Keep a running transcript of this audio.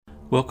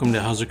Welcome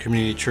to Hauser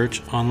Community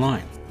Church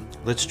Online.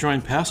 Let's join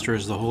Pastor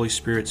as the Holy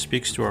Spirit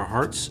speaks to our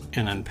hearts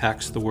and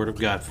unpacks the Word of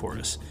God for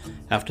us.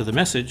 After the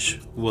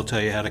message, we'll tell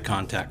you how to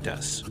contact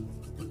us.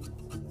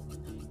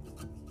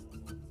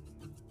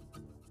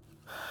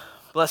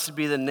 Blessed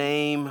be the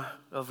name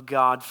of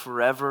God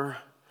forever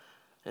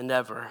and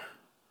ever,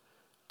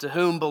 to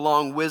whom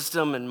belong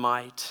wisdom and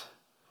might.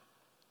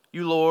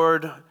 You,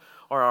 Lord,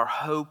 are our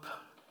hope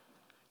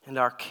and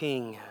our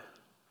King.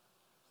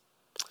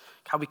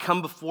 God, we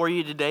come before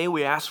you today.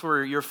 We ask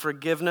for your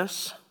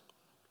forgiveness.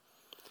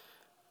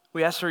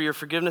 We ask for your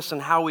forgiveness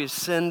on how we've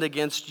sinned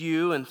against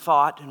you in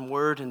thought and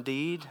word and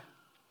deed.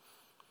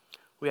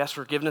 We ask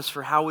forgiveness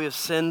for how we have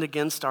sinned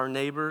against our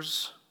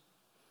neighbors.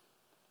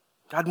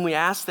 God, and we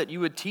ask that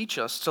you would teach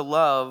us to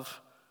love,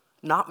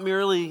 not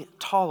merely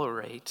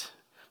tolerate,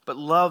 but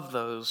love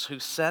those who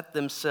set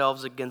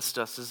themselves against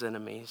us as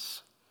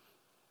enemies.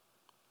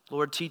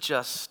 Lord, teach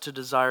us to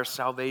desire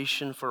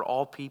salvation for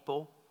all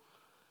people,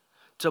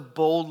 to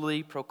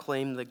boldly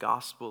proclaim the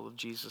gospel of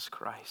Jesus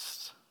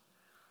Christ.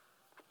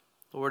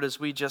 Lord, as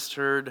we just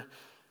heard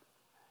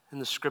in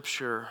the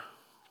scripture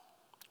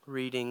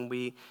reading,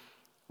 we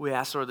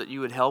ask, Lord, that you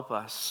would help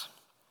us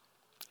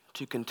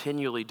to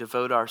continually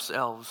devote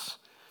ourselves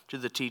to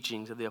the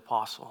teachings of the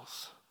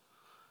apostles,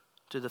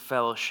 to the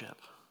fellowship,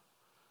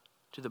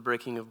 to the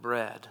breaking of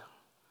bread,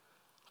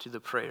 to the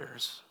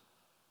prayers.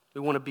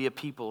 We want to be a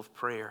people of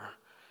prayer.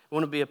 We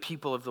want to be a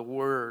people of the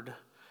word.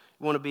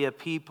 We want to be a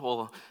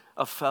people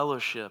of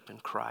fellowship in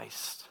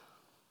Christ.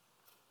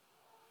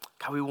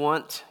 God, we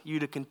want you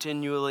to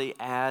continually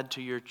add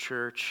to your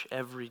church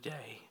every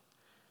day.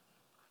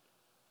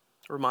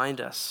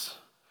 Remind us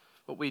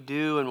what we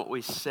do and what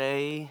we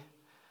say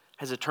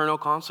has eternal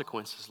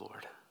consequences,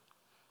 Lord.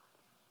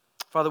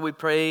 Father, we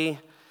pray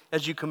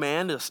as you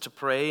command us to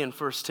pray in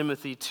 1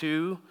 Timothy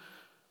 2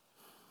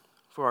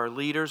 for our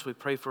leaders. We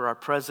pray for our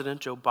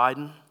president, Joe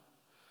Biden,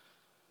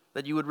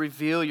 that you would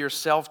reveal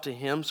yourself to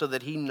him so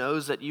that he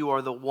knows that you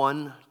are the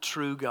one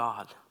true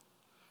God.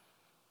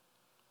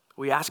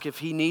 We ask if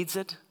he needs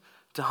it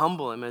to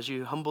humble him as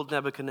you humbled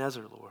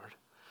Nebuchadnezzar, Lord,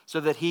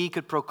 so that he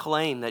could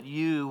proclaim that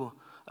you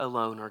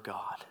alone are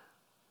God.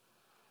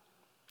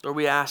 Lord,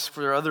 we ask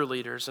for other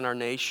leaders in our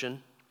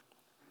nation,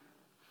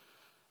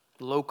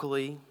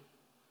 locally,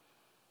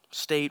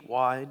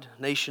 statewide,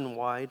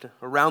 nationwide,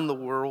 around the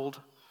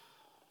world.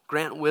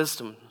 Grant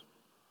wisdom.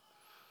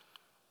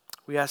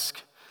 We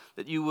ask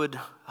that you would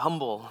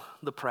humble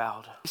the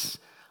proud.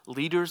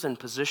 Leaders and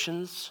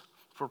positions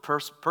for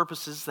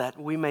purposes that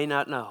we may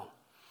not know.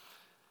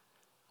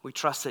 We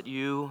trust that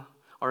you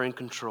are in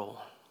control.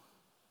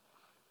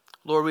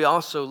 Lord, we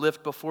also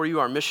lift before you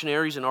our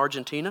missionaries in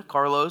Argentina,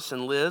 Carlos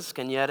and Liz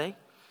Cañete.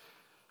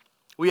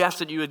 We ask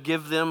that you would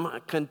give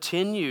them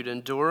continued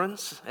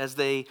endurance as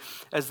they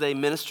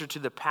minister to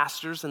the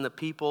pastors and the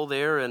people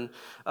there in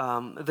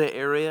the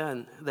area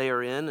and they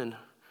are in. And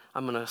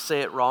I'm going to say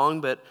it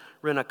wrong, but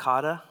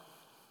Renacada.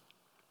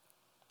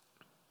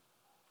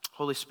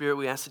 Holy Spirit,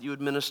 we ask that you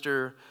would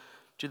minister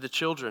to the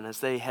children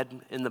as they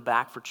head in the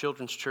back for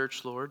Children's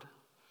Church, Lord.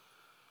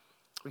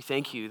 We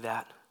thank you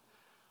that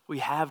we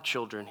have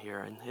children here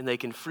and they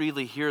can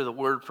freely hear the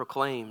word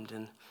proclaimed,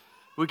 and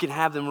we can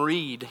have them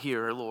read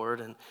here, Lord,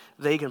 and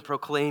they can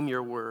proclaim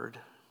your word.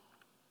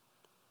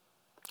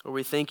 Lord,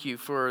 we thank you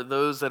for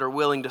those that are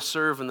willing to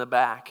serve in the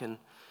back, and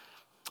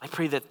I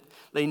pray that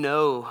they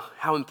know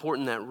how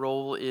important that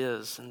role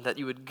is and that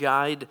you would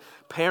guide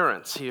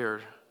parents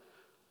here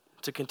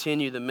to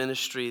continue the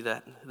ministry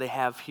that they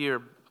have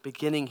here,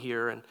 beginning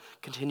here, and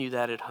continue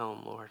that at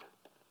home, Lord.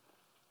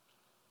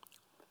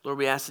 Lord,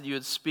 we ask that you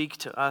would speak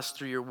to us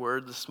through your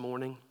word this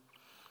morning.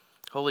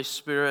 Holy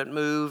Spirit,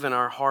 move in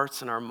our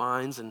hearts and our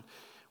minds, and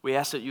we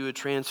ask that you would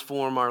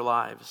transform our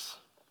lives.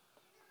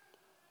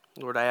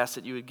 Lord, I ask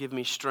that you would give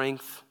me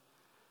strength,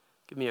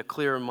 give me a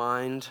clear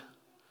mind,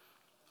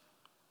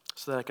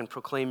 so that I can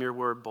proclaim your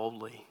word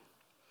boldly.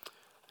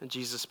 In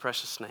Jesus'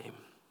 precious name,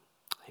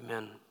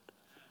 amen.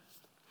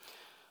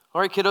 All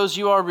right, kiddos,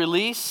 you are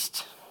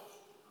released.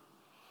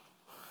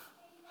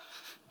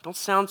 Don't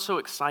sound so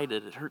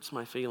excited. It hurts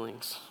my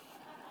feelings.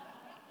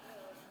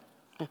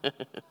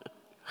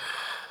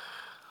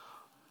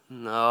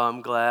 No,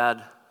 I'm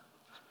glad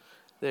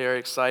they are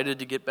excited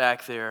to get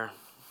back there.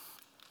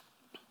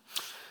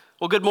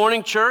 Well, good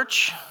morning,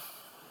 church.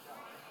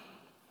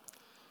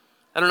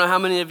 I don't know how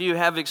many of you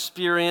have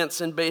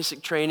experience in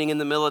basic training in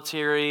the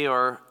military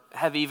or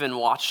have even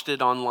watched it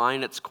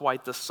online. It's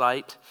quite the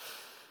sight.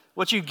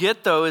 What you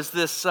get, though, is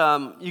this,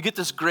 you get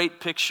this great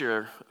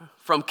picture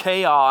from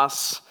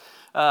chaos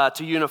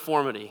to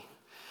uniformity.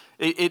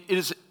 It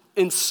is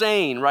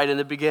insane right in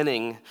the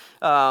beginning.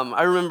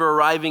 I remember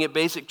arriving at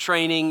basic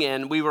training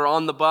and we were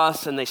on the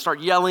bus and they start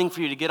yelling for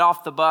you to get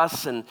off the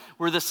bus, and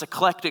we're this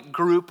eclectic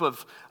group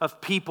of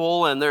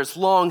people, and there's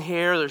long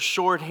hair, there's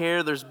short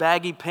hair, there's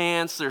baggy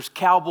pants, there's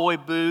cowboy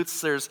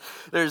boots,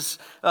 there's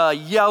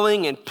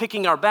yelling and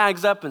picking our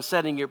bags up and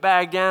setting your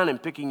bag down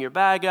and picking your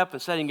bag up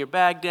and setting your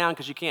bag down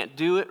because you can't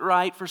do it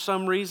right for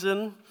some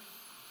reason.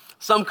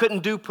 Some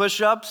couldn't do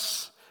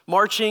push-ups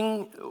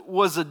Marching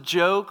was a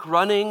joke.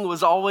 Running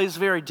was always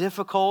very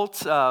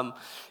difficult.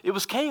 It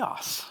was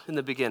chaos in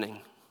the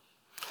beginning.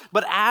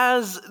 But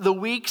as the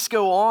weeks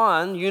go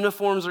on,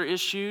 uniforms are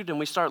issued and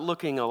we start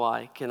looking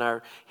alike, and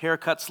our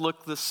haircuts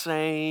look the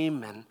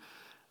same, and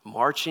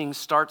marching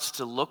starts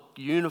to look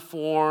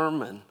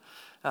uniform, and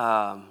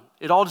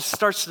it all just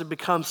starts to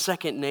become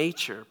second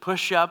nature.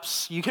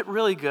 Push-ups, you get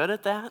really good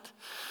at that.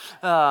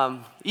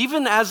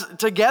 Even as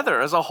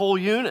together, as a whole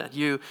unit,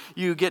 you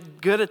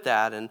get good at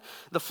that, and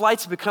the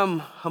flights become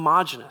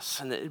homogenous,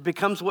 and it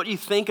becomes what you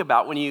think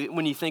about when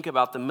you think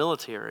about the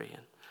military.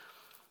 And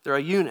they're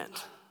a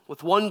unit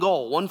with one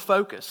goal, one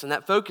focus, and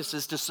that focus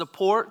is to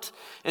support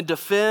and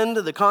defend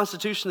the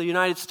Constitution of the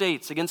United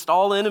States against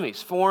all enemies,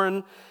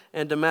 foreign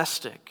and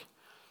domestic,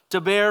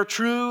 to bear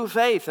true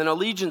faith and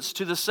allegiance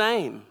to the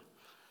same,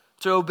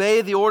 to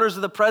obey the orders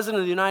of the President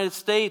of the United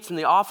States and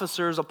the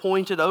officers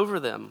appointed over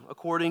them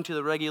according to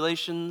the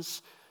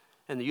regulations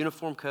and the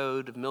Uniform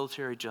Code of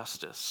Military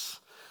Justice.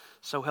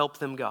 So help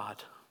them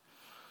God.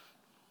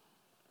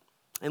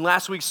 In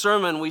last week's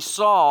sermon, we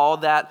saw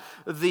that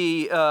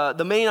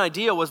the main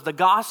idea was the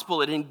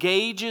gospel. It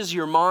engages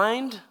your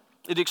mind,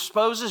 it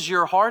exposes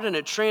your heart, and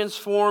it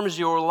transforms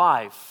your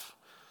life.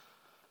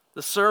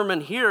 The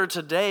sermon here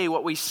today,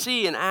 what we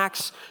see in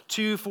Acts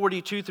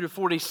 2:42 through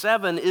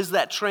 47 is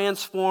that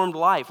transformed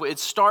life. It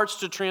starts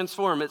to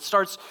transform.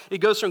 It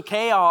goes from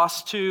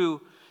chaos to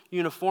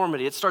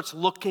uniformity. We start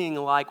looking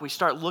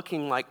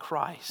like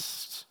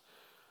Christ.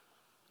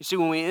 You see,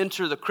 when we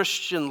enter the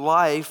Christian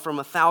life from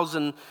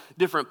 1,000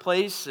 different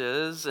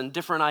places and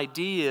different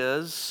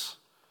ideas,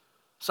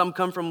 some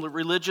come from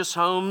religious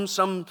homes,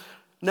 some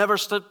never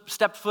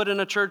stepped foot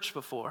in a church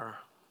before.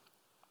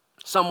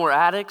 Some were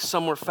addicts,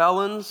 some were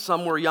felons,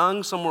 some were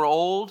young, some were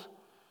old.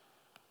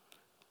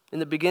 In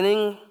the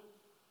beginning,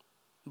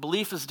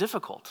 belief is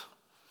difficult.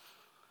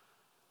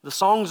 The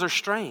songs are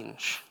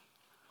strange.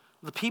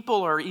 The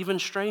people are even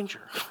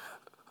stranger.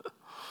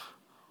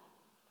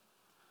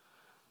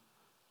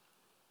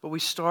 But we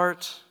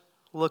start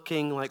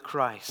looking like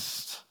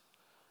Christ.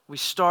 We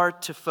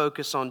start to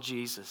focus on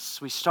Jesus.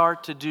 We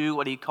start to do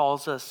what he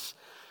calls us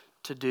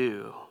to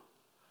do.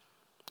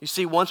 You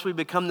see, once we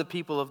become the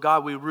people of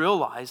God, we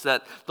realize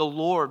that the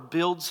Lord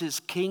builds his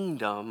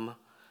kingdom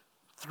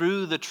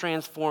through the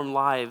transformed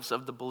lives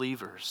of the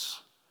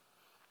believers.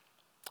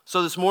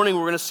 So this morning,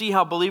 we're going to see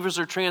how believers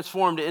are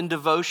transformed in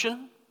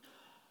devotion,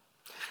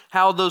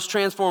 how those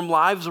transformed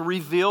lives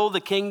reveal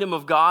the kingdom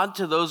of God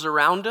to those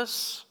around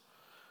us,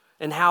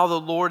 and how the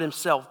Lord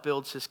himself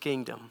builds his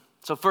kingdom.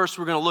 So first,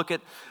 we're going to look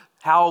at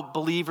how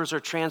believers are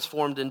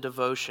transformed in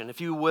devotion. If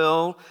you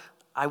will,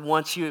 I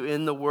want you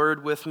in the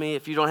Word with me.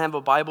 If you don't have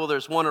a Bible,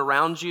 there's one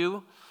around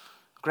you.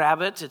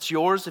 Grab it. It's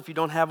yours if you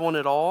don't have one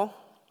at all.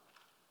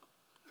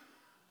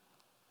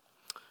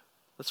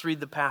 Let's read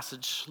the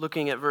passage,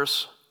 looking at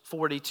verse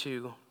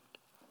 42.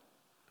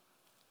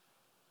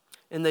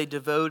 And they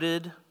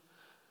devoted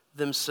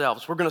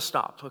themselves. We're going to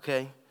stop,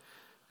 okay?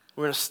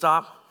 We're going to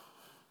stop.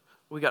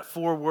 We got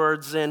 4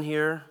 words in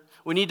here.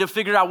 We need to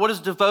figure out, what does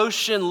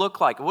devotion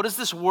look like? What does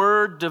this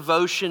word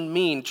devotion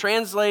mean?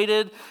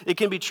 Translated, it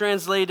can be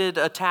translated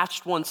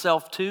attached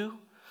oneself to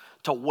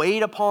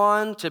wait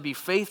upon, to be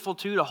faithful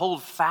to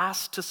hold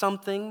fast to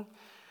something.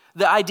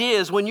 The idea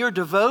is when you're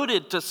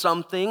devoted to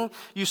something,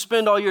 you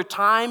spend all your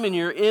time and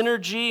your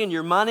energy and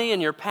your money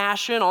and your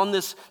passion on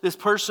this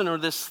person or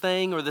this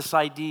thing or this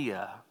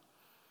idea.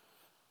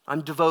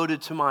 I'm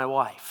devoted to my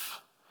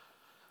wife.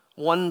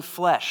 One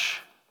flesh.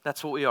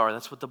 That's what we are.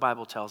 That's what the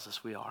Bible tells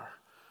us we are.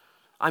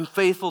 I'm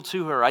faithful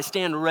to her. I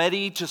stand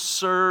ready to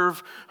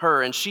serve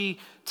her, and she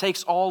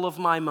takes all of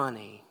my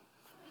money.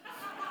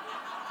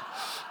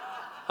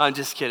 I'm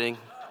just kidding.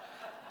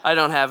 I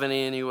don't have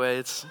any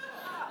anyway.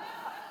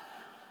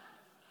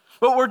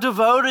 But we're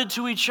devoted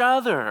to each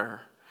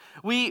other.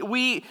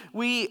 We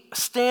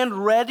stand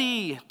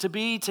ready to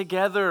be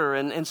together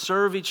and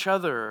serve each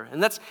other.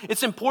 And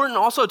it's important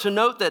also to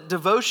note that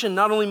devotion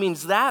not only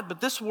means that,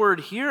 but this word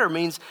here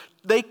means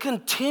they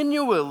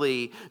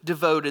continually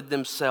devoted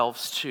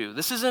themselves to.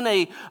 This isn't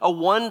a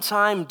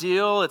one-time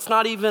deal. It's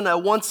not even a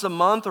once a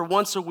month or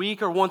once a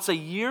week or once a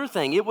year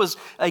thing. It was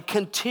a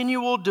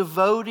continual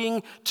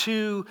devoting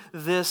to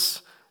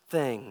this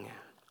thing,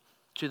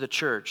 to the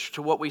church,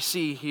 to what we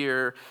see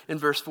here in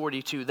verse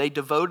 42. They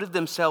devoted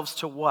themselves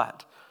to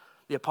what?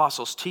 The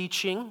apostles'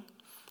 teaching,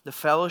 the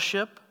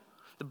fellowship,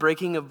 the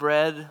breaking of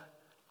bread,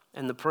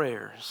 and the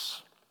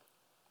prayers.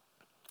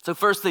 So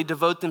first, they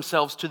devote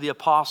themselves to the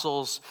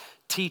apostles'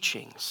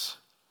 teachings.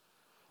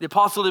 The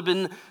apostles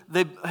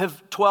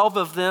 12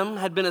 of them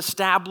had been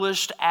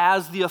established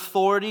as the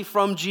authority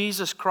from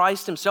Jesus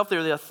Christ himself.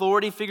 They're the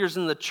authority figures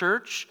in the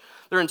church.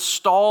 They're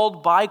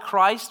installed by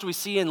Christ, we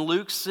see in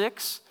Luke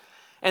 6.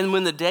 And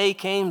when the day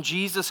came,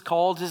 Jesus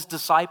called his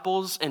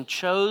disciples and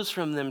chose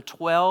from them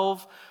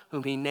 12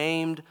 whom he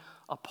named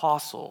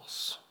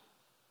apostles.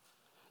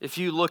 If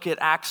you look at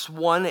Acts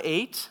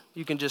 1:8,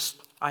 you can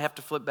I have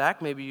to flip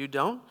back, maybe you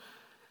don't.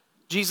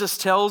 Jesus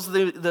tells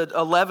the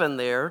 11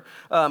 there,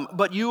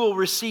 but you will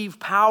receive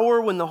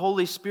power when the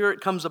Holy Spirit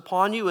comes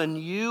upon you,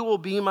 and you will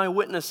be my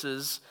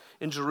witnesses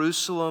in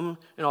Jerusalem,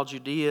 in all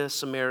Judea,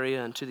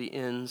 Samaria, and to the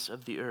ends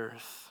of the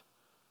earth.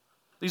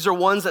 These are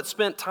ones that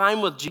spent time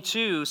with Jesus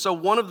too. So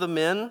one of the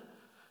men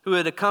who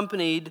had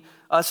accompanied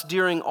us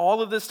during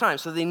all of this time,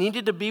 so they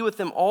needed to be with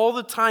them all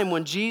the time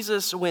when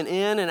Jesus went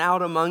in and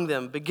out among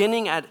them,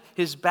 beginning at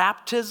his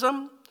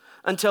baptism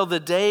until the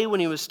day when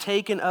he was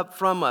taken up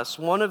from us.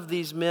 One of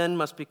these men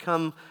must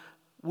become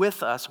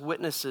with us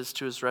witnesses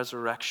to his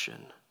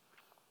resurrection.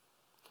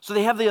 So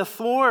they have the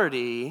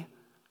authority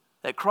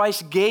that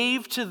Christ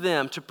gave to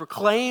them to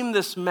proclaim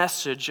this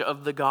message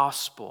of the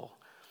gospel.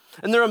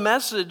 And their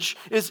message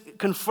is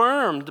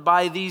confirmed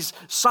by these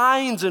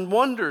signs and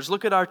wonders.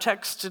 Look at our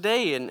text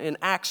today in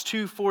Acts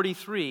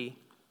 2:43.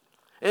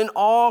 And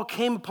all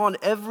came upon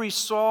every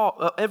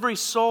soul,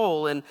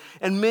 and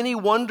many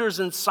wonders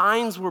and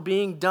signs were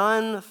being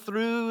done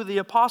through the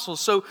apostles.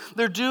 So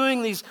they're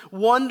doing these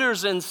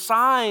wonders and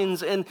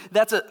signs, and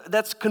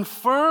that's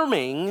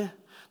confirming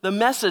the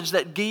message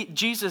that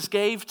Jesus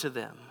gave to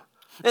them.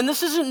 And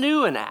this isn't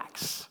new in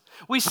Acts.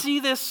 We see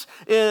this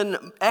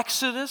in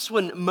Exodus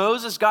when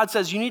God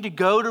says, you need to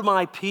go to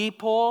my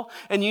people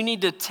and you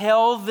need to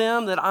tell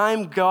them that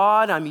I'm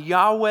God, I'm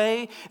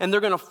Yahweh, and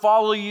they're going to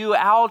follow you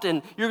out,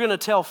 and you're going to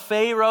tell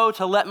Pharaoh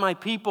to let my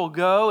people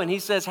go. And he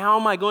says, how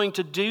am I going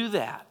to do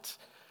that?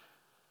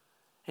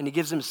 And he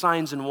gives them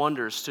signs and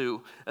wonders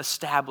to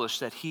establish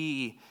that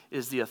he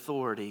is the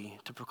authority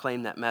to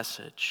proclaim that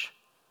message.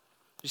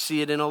 You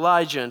see it in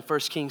Elijah in 1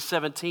 Kings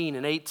 17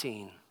 and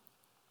 18.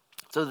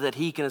 So that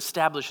he can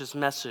establish his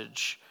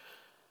message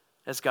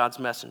as God's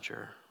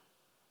messenger.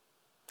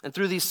 And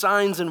through these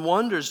signs and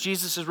wonders,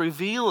 Jesus is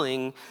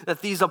revealing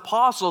that these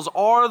apostles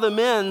are the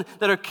men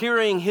that are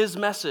carrying his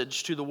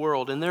message to the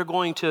world, and they're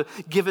going to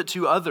give it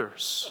to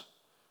others.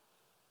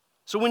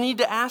 So we need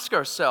to ask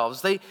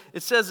ourselves,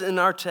 it says in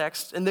our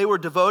text, and they were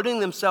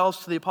devoting themselves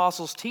to the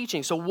apostles'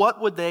 teaching. So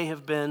what would they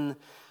have been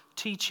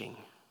teaching?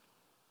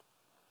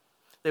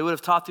 They would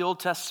have taught the Old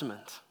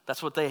Testament.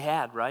 That's what they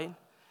had, right?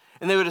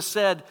 And they would have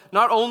said,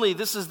 not only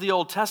this is the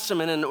Old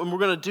Testament and we're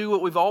going to do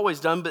what we've always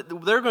done,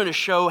 but they're going to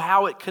show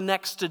how it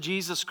connects to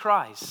Jesus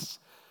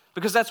Christ.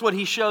 Because that's what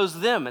he shows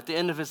them at the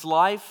end of his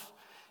life,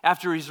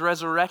 after he's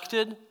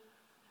resurrected.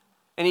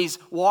 And he's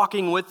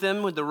walking with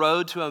them with the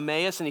road to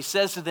Emmaus, and he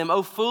says to them,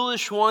 "O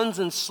foolish ones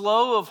and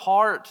slow of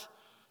heart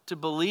to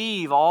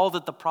believe all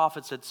that the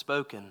prophets had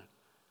spoken.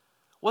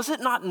 Was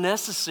it not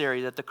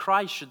necessary that the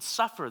Christ should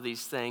suffer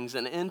these things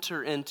and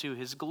enter into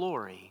his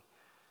glory?"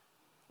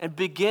 And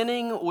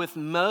beginning with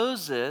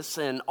Moses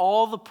and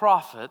all the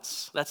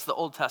prophets, that's the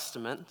Old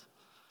Testament,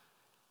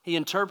 he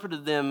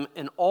interpreted them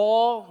in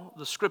all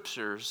the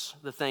scriptures,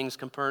 the things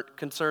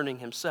concerning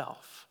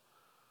himself.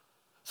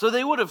 So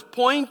they would have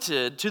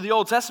pointed to the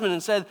Old Testament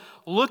and said,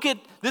 look at,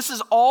 this is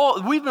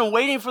all, we've been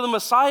waiting for the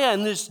Messiah,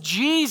 and this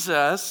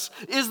Jesus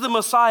is the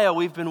Messiah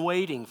we've been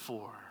waiting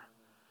for.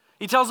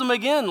 He tells them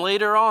again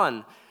later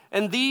on,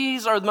 and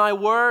these are my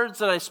words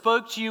that I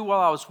spoke to you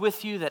while I was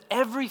with you, that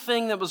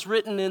everything that was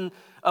written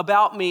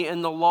about me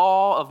in the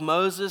law of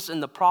Moses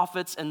and the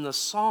prophets and the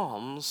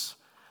Psalms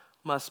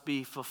must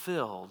be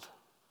fulfilled.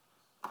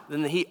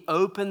 Then he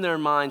opened their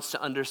minds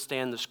to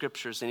understand the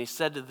scriptures, and he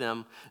said to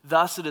them,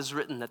 thus it is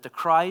written that the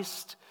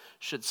Christ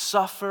should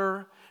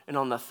suffer and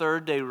on the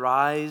third day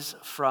rise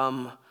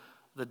from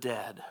the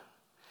dead.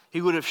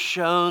 He would have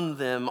shown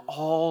them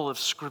all of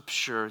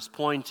scriptures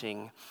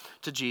pointing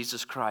to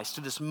Jesus Christ,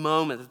 to this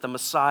moment that the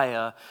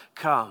Messiah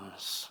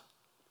comes.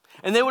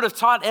 And they would have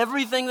taught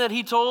everything that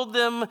he told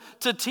them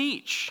to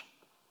teach.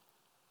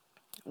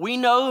 We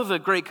know the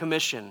Great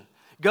Commission.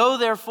 Go,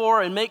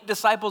 therefore, and make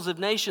disciples of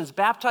nations,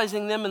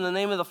 baptizing them in the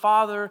name of the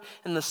Father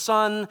and the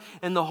Son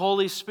and the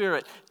Holy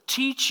Spirit,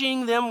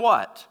 teaching them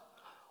what?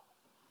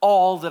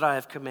 All that I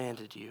have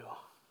commanded you.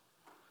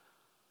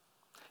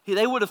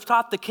 They would have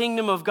taught the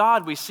kingdom of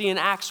God. We see in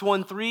Acts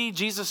 1:3,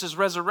 Jesus is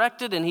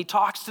resurrected, and he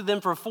talks to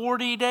them for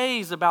 40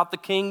 days about the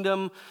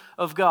kingdom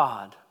of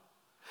God.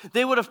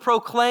 They would have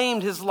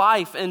proclaimed his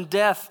life and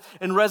death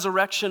and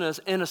resurrection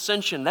and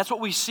ascension. That's what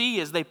we see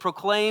as they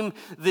proclaim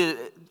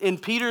in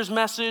Peter's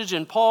message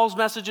and Paul's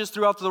messages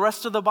throughout the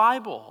rest of the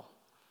Bible.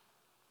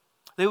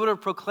 They would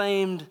have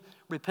proclaimed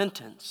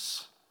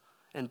repentance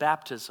and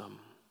baptism.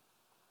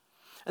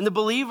 And the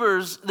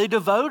believers, they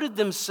devoted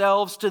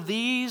themselves to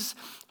these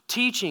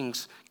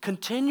teachings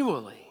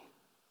continually.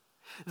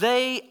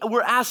 They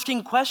were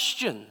asking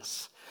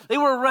questions. They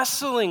were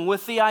wrestling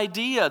with the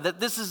idea that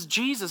this is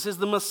Jesus, is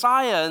the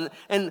Messiah,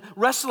 and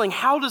wrestling,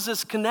 how does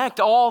this connect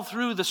all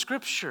through the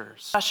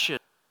scriptures?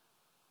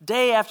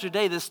 Day after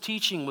day, this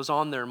teaching was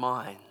on their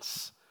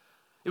minds.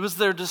 It was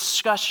their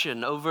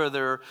discussion over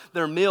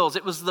their meals.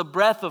 It was the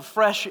breath of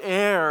fresh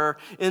air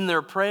in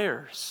their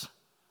prayers.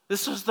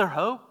 This was their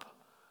hope.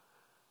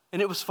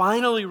 And it was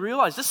finally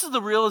realized. This is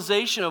the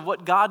realization of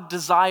what God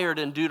desired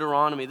in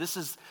Deuteronomy. This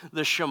is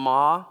the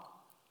Shema.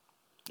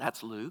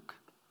 That's Luke.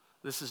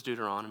 This is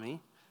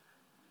Deuteronomy.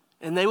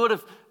 And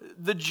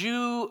the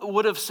Jew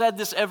would have said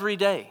this every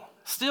day,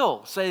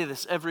 still say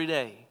this every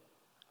day.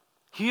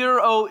 Hear,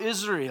 O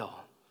Israel,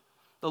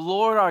 the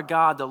Lord our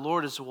God, the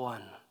Lord is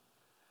one.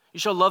 You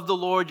shall love the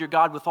Lord your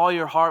God with all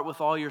your heart, with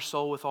all your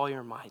soul, with all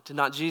your might. Did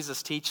not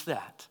Jesus teach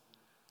that?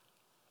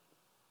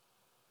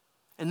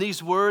 And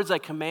these words I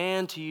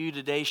command to you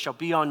today shall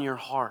be on your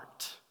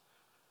heart,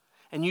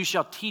 and you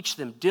shall teach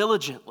them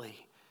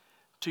diligently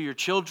to your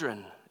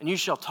children, and you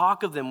shall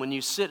talk of them when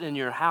you sit in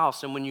your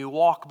house, and when you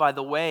walk by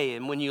the way,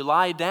 and when you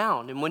lie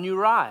down, and when you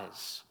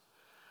rise.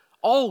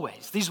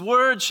 Always. These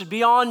words should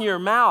be on your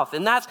mouth.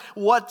 And that's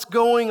what's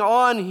going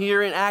on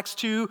here in Acts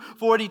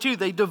 2:42.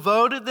 They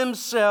devoted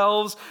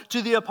themselves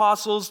to the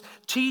apostles'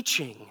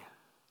 teaching.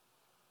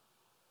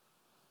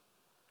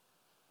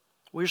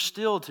 We're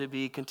still to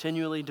be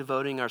continually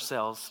devoting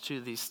ourselves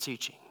to these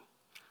teaching.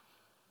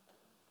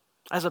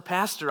 As a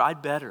pastor, I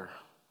better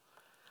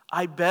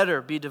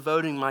be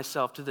devoting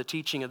myself to the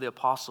teaching of the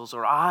apostles,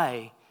 or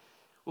I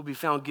will be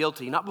found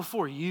guilty, not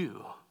before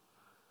you,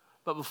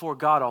 but before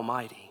God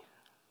Almighty.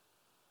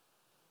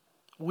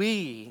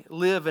 We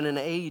live in an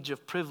age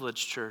of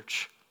privilege,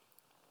 church.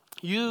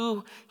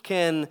 You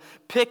can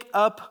pick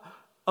up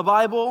a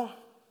Bible.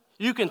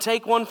 You can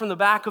take one from the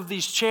back of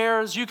these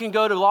chairs. You can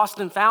go to Lost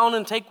and Found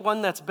and take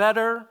one that's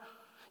better.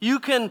 You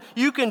can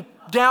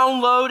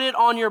download it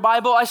on your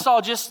Bible. I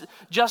saw just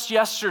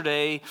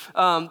yesterday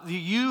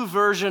the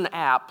YouVersion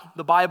app,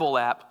 the Bible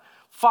app,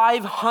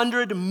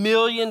 500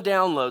 million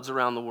downloads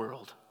around the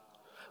world.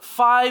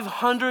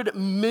 500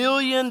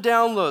 million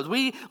downloads.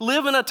 We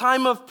live in a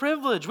time of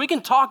privilege. We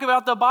can talk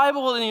about the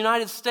Bible in the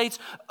United States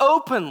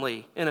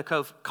openly in a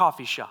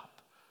coffee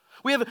shop.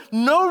 We have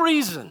no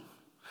reason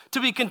to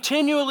be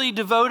continually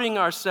devoting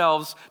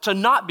ourselves, to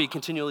not be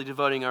continually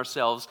devoting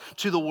ourselves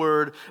to the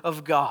Word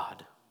of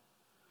God.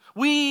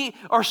 We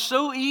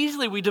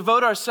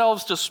devote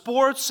ourselves to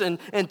sports and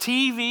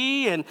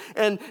TV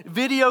and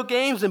video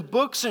games and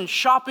books and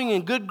shopping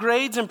and good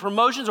grades and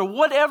promotions or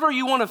whatever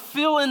you want to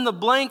fill in the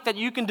blank that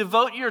you can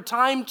devote your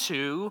time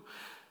to.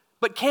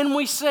 But can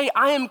we say,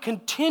 I am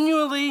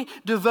continually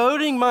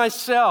devoting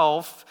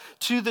myself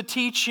to the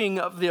teaching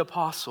of the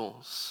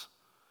apostles?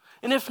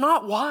 And if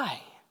not,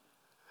 why?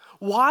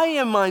 Why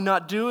am I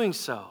not doing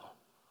so?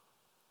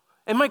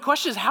 And my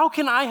question is, how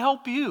can I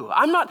help you?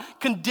 I'm not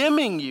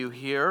condemning you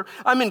here.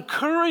 I'm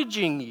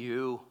encouraging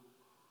you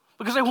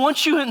because I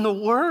want you in the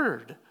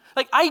Word.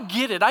 Like, I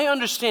get it. I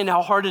understand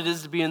how hard it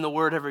is to be in the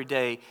Word every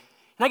day,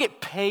 and I get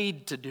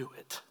paid to do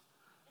it.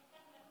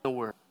 The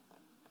Word.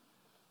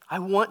 I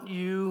want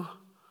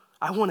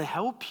to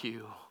help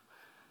you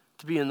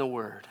to be in the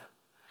Word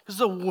because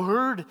the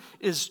Word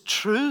is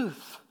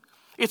truth.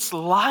 It's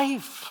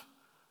life.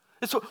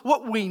 It's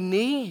what we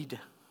need.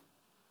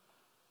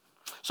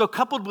 So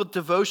coupled with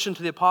devotion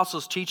to the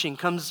apostles' teaching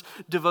comes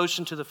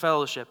devotion to the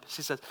fellowship.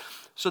 He says,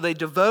 so they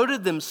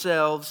devoted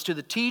themselves to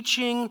the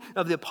teaching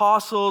of the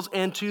apostles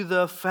and to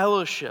the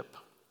fellowship.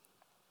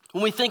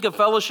 When we think of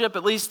fellowship,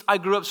 at least I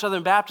grew up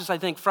Southern Baptist, I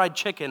think fried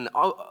chicken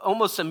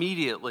almost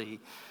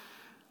immediately.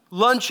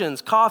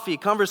 Luncheons, coffee,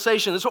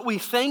 conversation, that's what we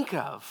think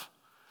of.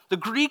 The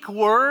Greek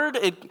word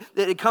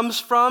it comes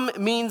from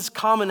means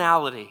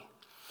commonality.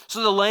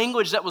 So the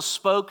language that was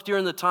spoke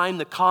during the time,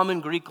 the common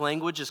Greek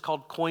language, is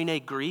called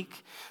Koine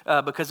Greek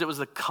because it was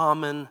the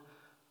common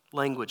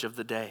language of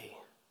the day.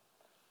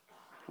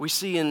 We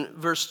see in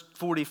verse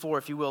 44,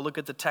 if you will, look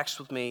at the text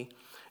with me.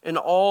 And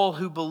all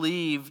who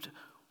believed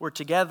were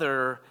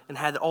together and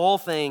had all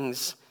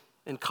things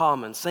in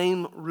common.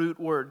 Same root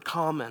word,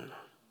 common.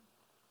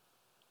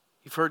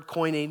 You've heard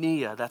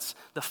koinonia, that's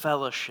the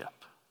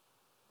fellowship.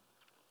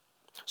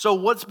 So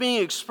what's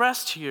being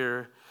expressed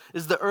here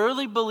is the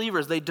early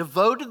believers, they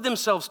devoted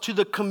themselves to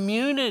the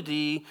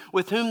community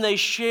with whom they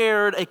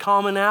shared a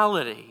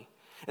commonality.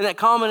 And that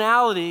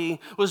commonality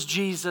was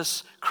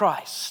Jesus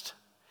Christ.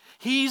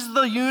 He's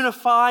the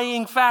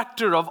unifying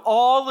factor of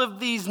all of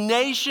these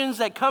nations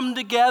that come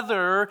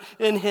together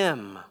in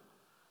Him.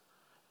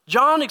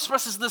 John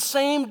expresses the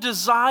same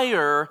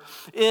desire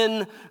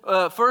in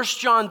 1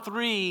 John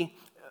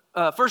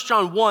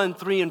 1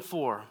 3 and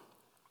 4.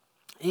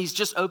 He's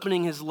just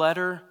opening his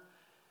letter.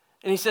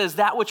 And he says,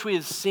 that which we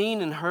have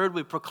seen and heard,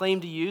 we proclaim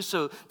to you.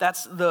 So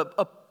that's the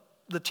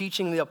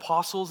teaching of the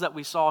apostles that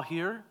we saw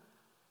here.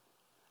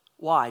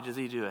 Why does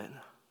he do it?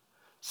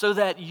 So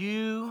that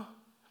you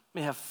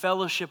may have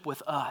fellowship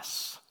with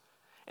us.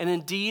 And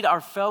indeed, our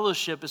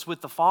fellowship is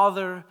with the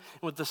Father and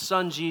with the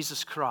Son,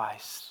 Jesus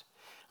Christ.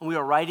 And we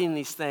are writing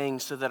these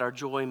things so that our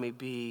joy may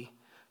be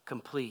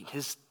complete.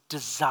 His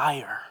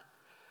desire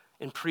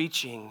in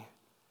preaching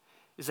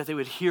is that they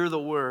would hear the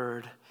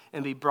word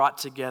and be brought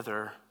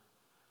together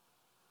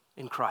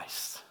in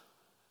Christ.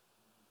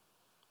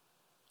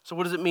 So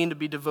what does it mean to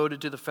be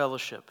devoted to the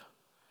fellowship?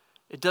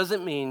 It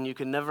doesn't mean you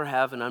can never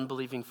have an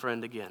unbelieving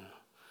friend again.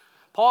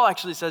 Paul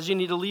actually says you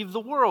need to leave the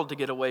world to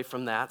get away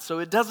from that. So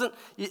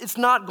it's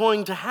not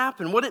going to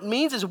happen. What it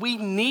means is we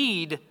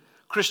need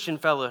Christian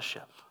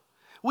fellowship.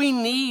 We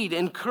need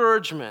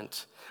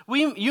encouragement.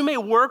 You may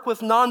work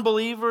with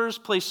non-believers,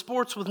 play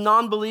sports with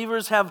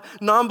non-believers, have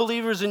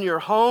non-believers in your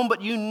home,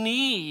 but you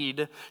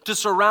need to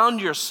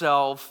surround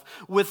yourself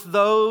with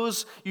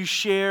those you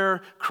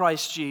share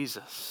Christ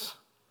Jesus.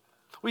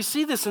 We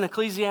see this in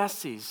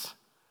Ecclesiastes.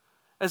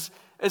 As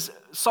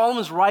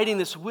Solomon's writing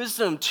this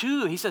wisdom,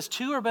 he says,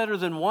 two are better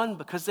than one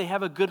because they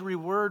have a good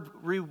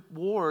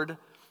reward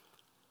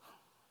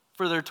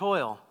for their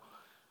toil.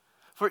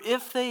 For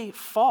if they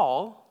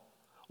fall,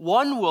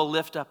 one will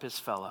lift up his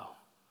fellow.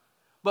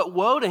 But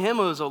woe to him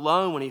who is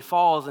alone when he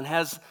falls and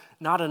has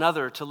not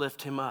another to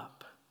lift him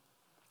up.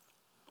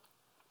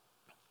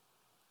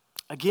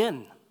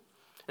 Again,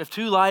 if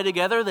two lie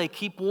together, they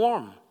keep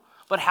warm.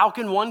 But how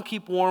can one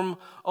keep warm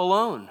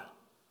alone?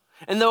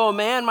 And though a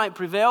man might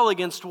prevail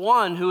against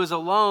one who is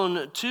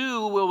alone,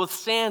 two will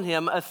withstand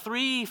him. A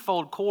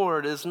threefold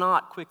cord is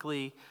not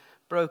quickly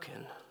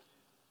broken.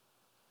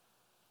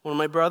 One of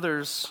my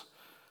brothers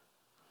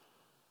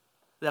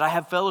that I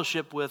have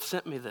fellowship with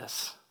sent me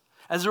this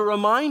as a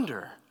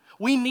reminder.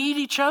 We need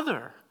each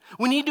other.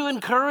 We need to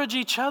encourage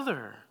each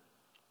other.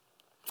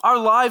 Our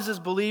lives as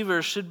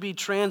believers should be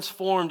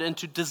transformed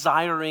into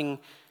desiring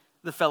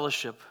the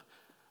fellowship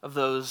of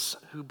those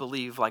who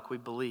believe like we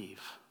believe.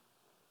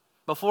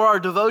 Before, our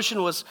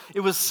devotion was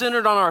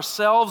centered on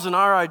ourselves and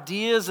our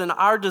ideas and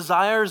our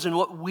desires and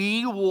what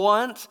we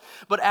want.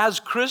 But as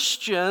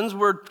Christians,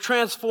 we're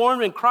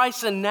transformed in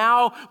Christ, and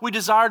now we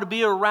desire to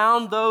be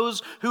around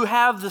those who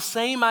have the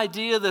same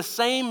idea, the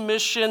same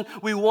mission.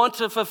 We want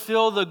to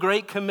fulfill the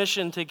Great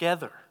Commission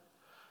together.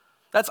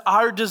 That's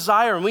our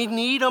desire, and we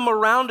need them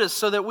around us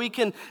so that we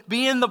can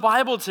be in the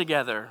Bible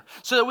together,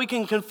 so that we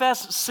can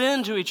confess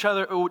sin to each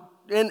other,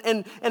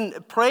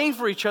 and pray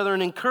for each other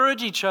and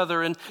encourage each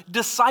other and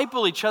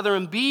disciple each other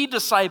and be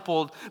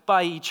discipled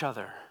by each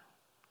other.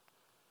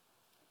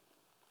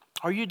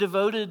 Are you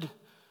devoted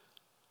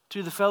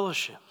to the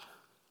fellowship?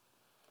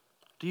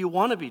 Do you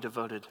want to be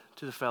devoted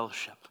to the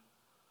fellowship?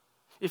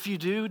 If you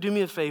do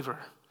me a favor.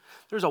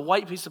 There's a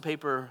white piece of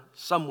paper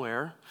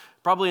somewhere,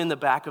 probably in the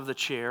back of the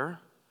chair.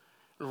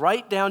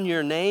 Write down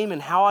your name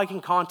and how I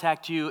can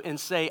contact you and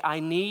say,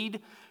 I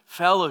need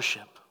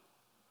fellowship.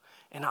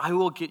 And I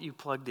will get you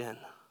plugged in.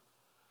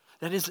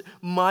 That is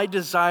my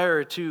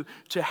desire to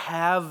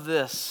have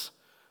this,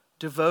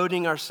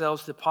 devoting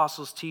ourselves to the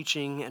apostles'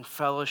 teaching and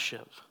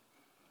fellowship.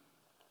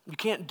 You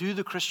can't do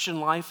the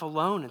Christian life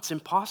alone. It's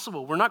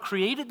impossible. We're not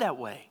created that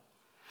way.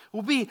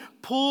 We'll be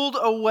pulled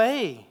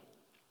away.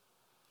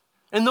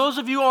 And those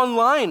of you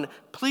online,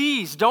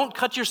 please don't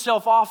cut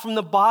yourself off from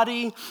the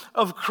body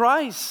of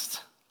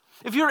Christ.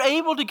 If you're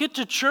able to get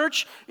to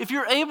church, if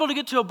you're able to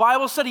get to a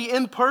Bible study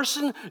in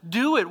person,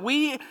 do it.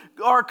 We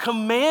are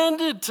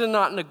commanded to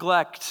not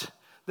neglect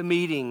the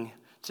meeting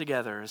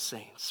together as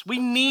saints. We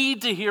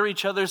need to hear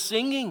each other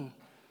singing.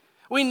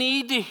 We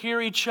need to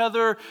hear each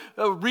other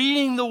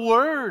reading the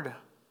Word.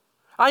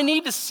 I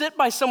need to sit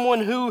by someone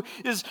who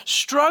is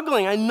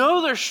struggling. I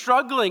know they're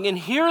struggling, and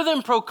hear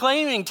them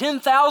proclaiming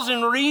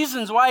 10,000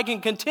 reasons why I can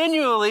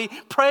continually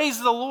praise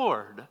the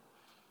Lord.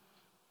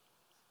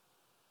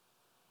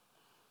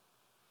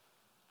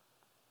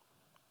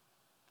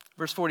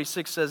 Verse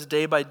 46 says,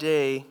 day by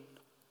day,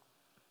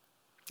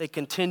 they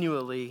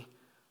continually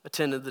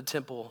attended the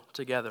temple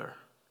together.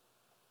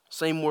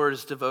 Same word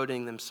as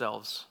devoting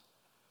themselves.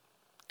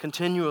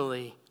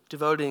 Continually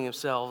devoting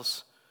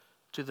themselves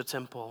to the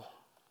temple.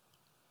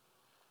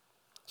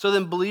 So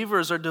then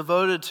believers are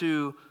devoted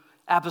to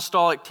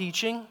apostolic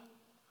teaching.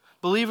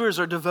 Believers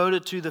are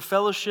devoted to the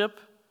fellowship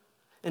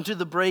and to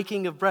the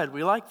breaking of bread.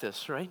 We like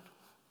this, right?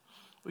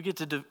 We get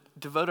to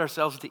devote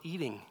ourselves to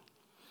eating.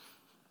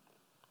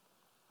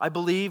 I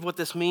believe what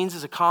this means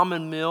is a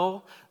common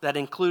meal that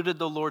included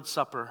the Lord's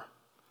Supper.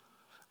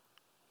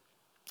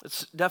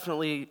 It's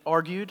definitely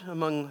argued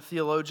among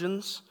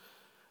theologians.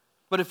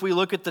 But if we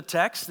look at the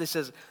text, it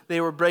says they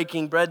were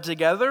breaking bread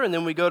together. And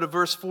then we go to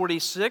verse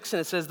 46,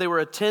 and it says they were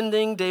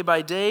attending day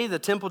by day the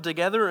temple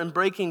together and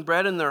breaking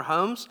bread in their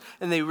homes.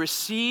 And they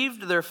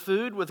received their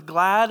food with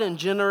glad and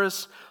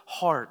generous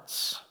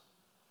hearts.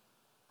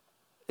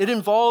 It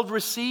involved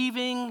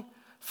receiving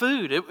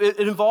food. It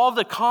involved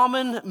a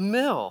common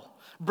meal.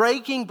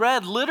 Breaking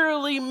bread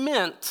literally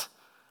meant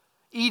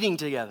eating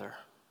together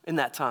in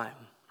that time.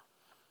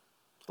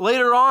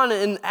 Later on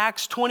in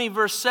Acts 20,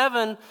 verse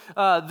 7,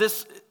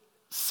 this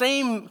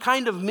same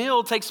kind of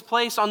meal takes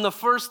place on the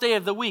first day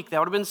of the week. That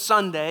would have been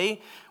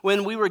Sunday,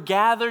 when we were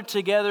gathered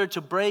together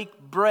to break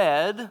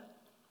bread.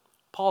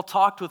 Paul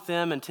talked with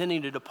them,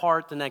 intending to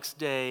depart the next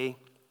day,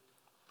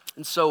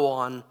 and so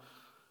on.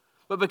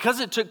 But because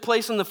it took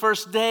place on the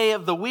first day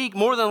of the week,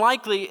 more than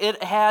likely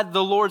it had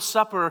the Lord's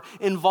Supper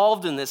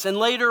involved in this. And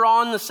later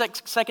on, the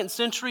second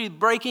century,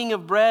 breaking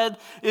of bread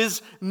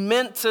is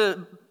meant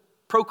to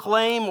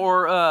proclaim,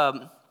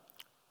 or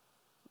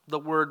the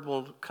word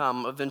will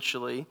come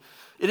eventually.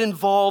 It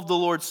involved the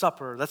Lord's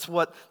Supper. That's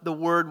what the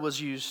word was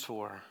used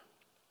for.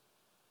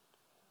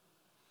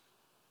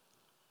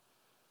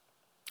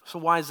 So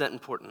why is that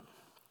important?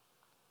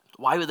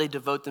 Why would they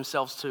devote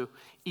themselves to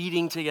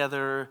eating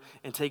together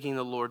and taking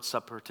the Lord's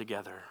Supper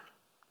together?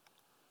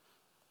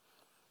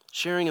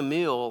 Sharing a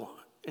meal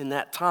in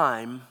that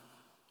time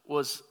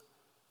was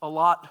a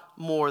lot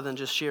more than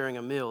just sharing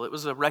a meal. It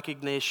was a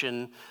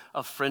recognition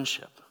of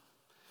friendship.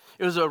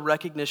 It was a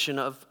recognition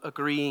of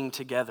agreeing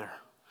together.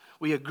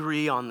 We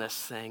agree on this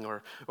thing,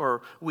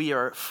 or we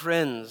are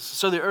friends.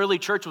 So the early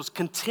church was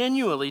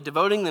continually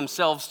devoting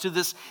themselves to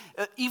this,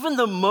 even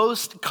the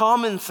most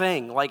common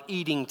thing, like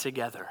eating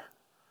together.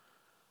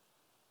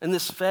 And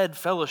this fed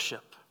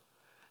fellowship.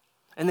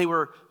 And they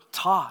were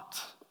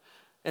taught,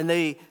 and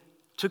they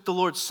took the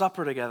Lord's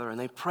Supper together, and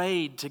they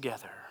prayed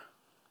together.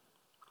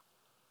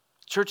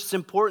 Church, it's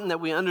important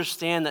that we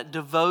understand that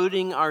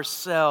devoting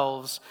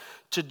ourselves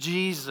to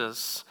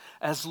Jesus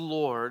as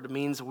Lord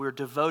means we're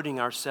devoting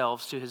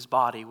ourselves to his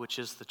body, which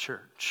is the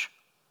church.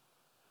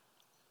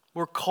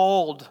 We're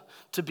called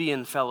to be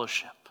in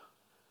fellowship,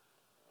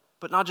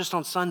 but not just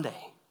on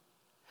Sunday.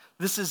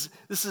 This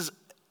is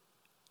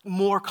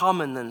more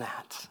common than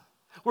that.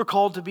 We're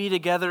called to be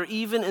together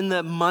even in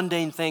the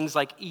mundane things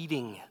like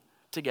eating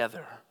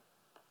together.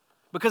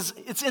 Because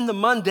it's in the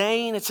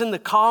mundane, it's in the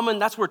common,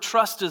 that's where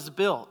trust is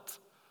built.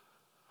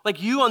 Like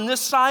you on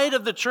this side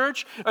of the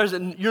church,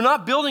 you're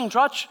not building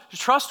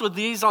trust with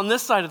these on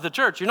this side of the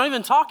church. You're not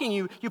even talking.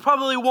 You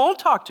probably won't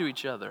talk to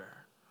each other.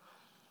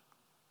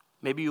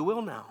 Maybe you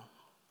will now.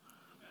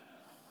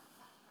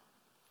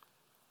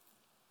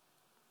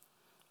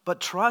 But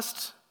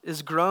trust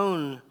is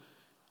grown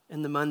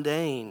in the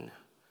mundane,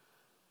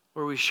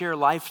 where we share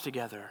life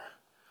together.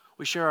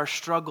 We share our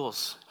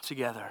struggles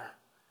together.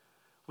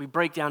 We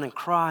break down and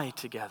cry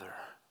together.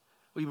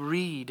 We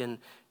read and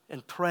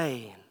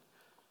pray and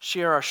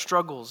share our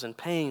struggles and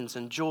pains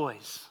and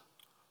joys.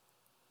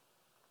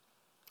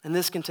 And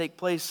this can take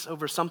place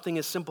over something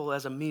as simple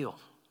as a meal,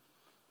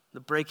 the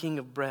breaking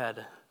of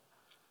bread.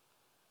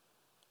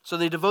 So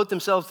they devote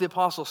themselves to the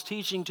apostles'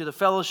 teaching, to the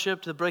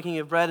fellowship, to the breaking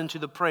of bread, and to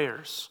the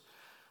prayers.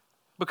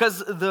 Because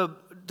the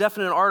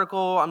definite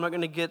article, I'm not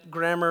going to get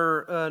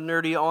grammar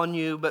nerdy on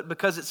you, but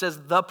because it says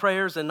the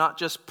prayers and not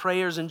just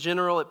prayers in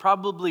general, it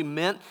probably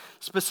meant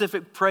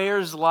specific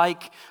prayers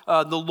like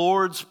the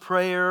Lord's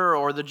Prayer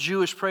or the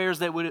Jewish prayers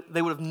that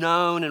they would have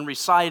known and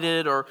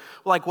recited, or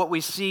like what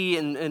we see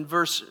in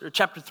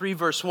chapter 3,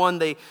 verse 1,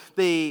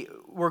 they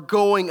were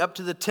going up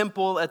to the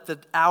temple at the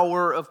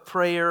hour of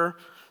prayer.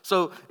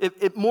 So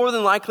it more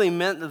than likely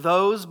meant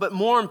those, but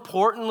more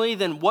importantly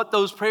than what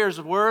those prayers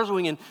were, so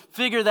we can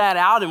figure that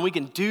out and we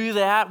can do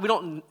that.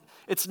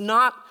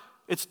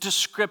 It's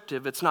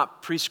descriptive, it's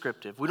not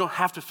prescriptive. We don't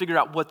have to figure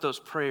out what those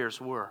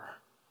prayers were.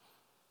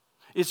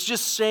 It's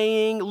just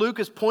saying, Luke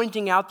is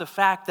pointing out the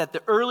fact that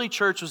the early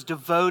church was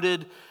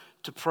devoted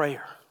to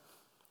prayer.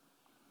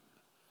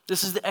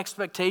 This is the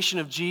expectation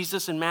of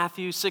Jesus in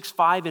Matthew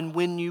 6:5, and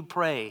when you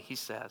pray, he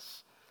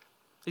says.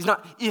 He's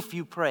not if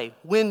you pray,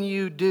 when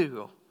you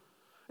do.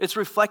 It's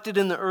reflected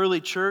in the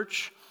early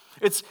church.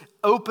 It's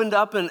opened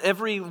up in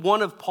every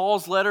one of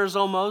Paul's letters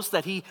almost,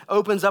 that he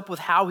opens up with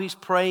how he's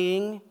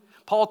praying.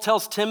 Paul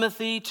tells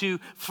Timothy to,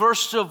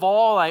 first of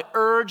all, I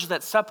urge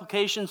that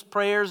supplications,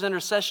 prayers,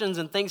 intercessions,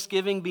 and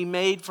thanksgiving be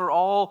made for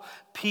all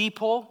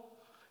people.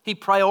 He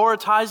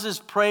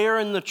prioritizes prayer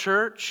in the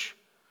church.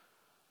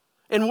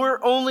 And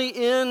we're only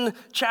in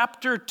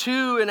chapter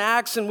 2 in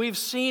Acts, and we've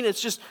seen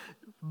it's just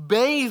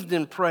bathed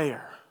in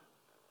prayer.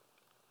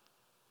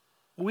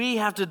 We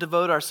have to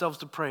devote ourselves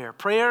to prayer.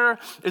 Prayer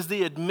is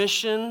the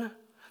admission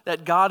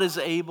that God is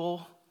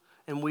able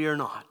and we are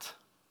not.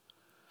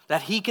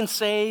 That he can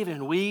save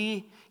and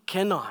we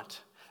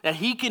cannot. That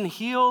he can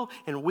heal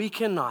and we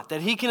cannot.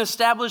 That he can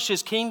establish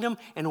his kingdom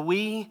and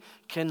we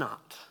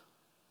cannot.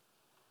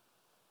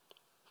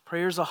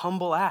 Prayer is a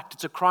humble act.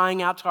 It's a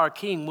crying out to our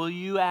King, will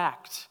you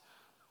act?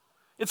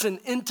 It's an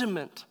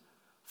intimate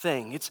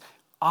thing. It's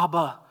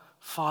Abba,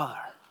 Father.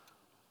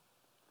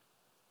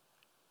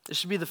 It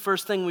should be the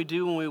first thing we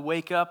do when we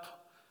wake up.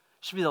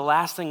 It should be the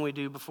last thing we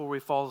do before we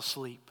fall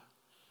asleep.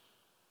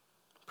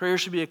 Prayer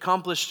should be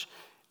accomplished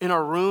in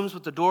our rooms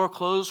with the door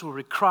closed, where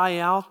we cry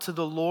out to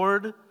the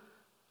Lord.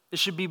 It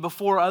should be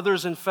before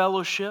others in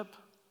fellowship.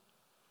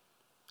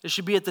 It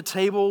should be at the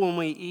table when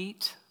we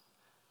eat.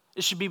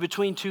 It should be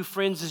between two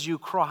friends as you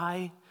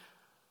cry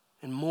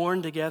and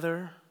mourn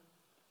together.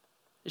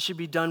 It should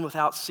be done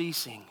without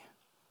ceasing.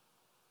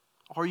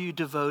 Are you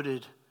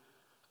devoted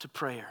to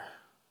prayer?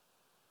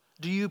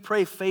 Do you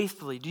pray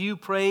faithfully? Do you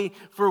pray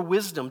for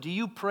wisdom? Do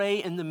you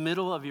pray in the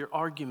middle of your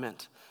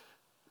argument?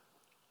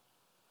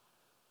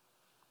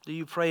 Do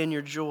you pray in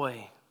your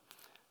joy?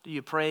 Do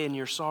you pray in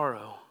your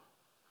sorrow?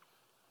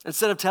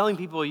 Instead of telling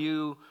people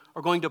you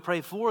are going to pray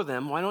for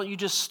them, why don't you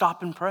just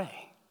stop and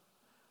pray?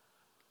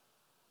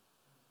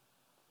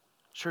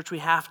 Church, we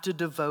have to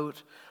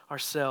devote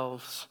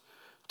ourselves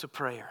to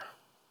prayer.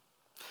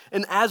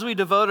 And as we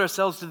devote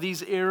ourselves to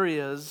these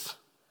areas,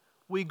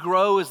 we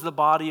grow as the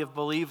body of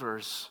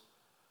believers.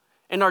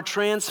 And our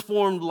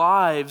transformed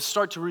lives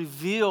start to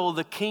reveal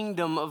the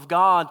kingdom of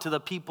God to the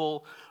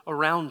people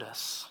around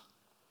us.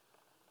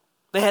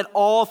 They had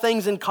all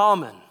things in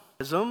common.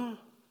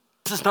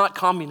 This This is not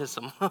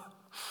communism.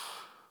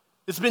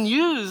 It's been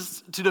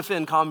used to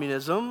defend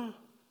communism.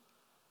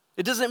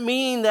 It doesn't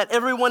mean that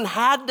everyone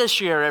had to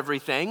share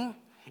everything.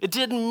 It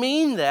didn't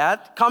mean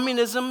that.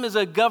 Communism is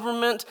a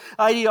government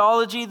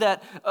ideology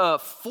that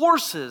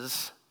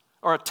forces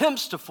or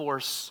attempts to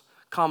force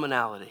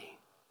commonality.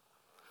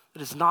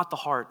 It is not the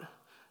heart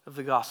of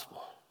the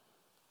gospel.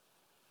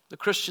 The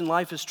Christian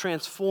life is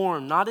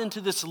transformed, not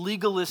into this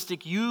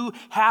legalistic, you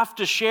have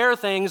to share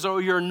things or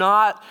you're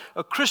not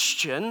a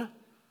Christian,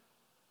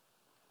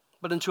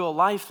 but into a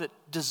life that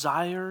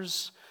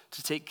desires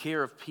to take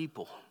care of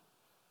people.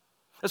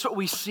 That's what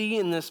we see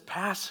in this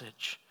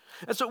passage.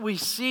 That's what we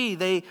see.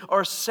 They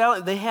are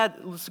selling,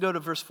 let's go to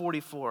verse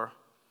 44.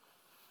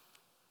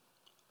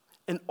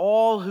 And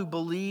all who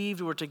believed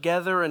were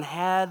together and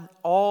had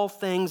all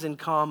things in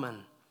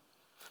common.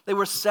 They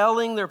were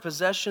selling their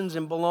possessions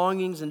and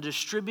belongings and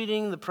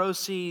distributing the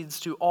proceeds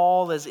to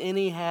all as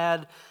any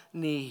had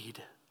need.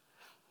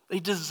 They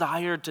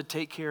desired to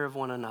take care of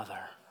one another.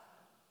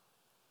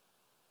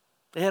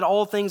 They had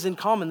all things in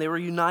common. They were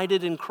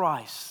united in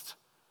Christ.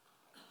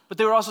 But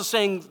they were also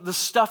saying the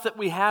stuff that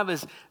we have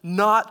is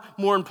not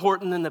more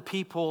important than the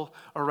people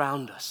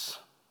around us.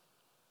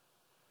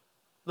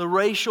 The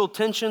racial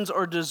tensions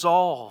are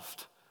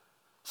dissolved.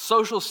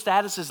 Social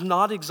status is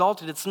not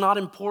exalted. It's not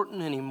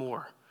important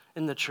anymore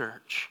in the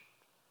church.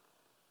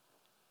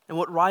 And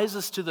what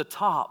rises to the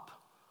top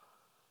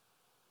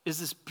is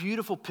this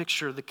beautiful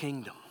picture of the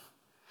kingdom.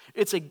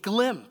 It's a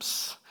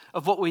glimpse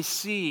of what we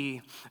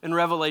see in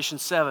Revelation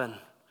 7.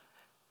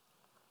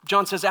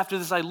 John says, after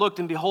this I looked,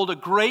 and behold, a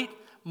great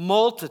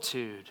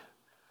multitude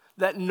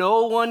that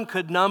no one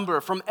could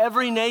number, from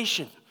every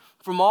nation,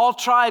 from all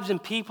tribes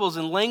and peoples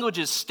and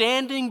languages,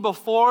 standing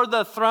before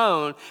the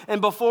throne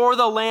and before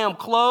the Lamb,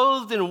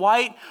 clothed in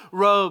white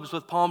robes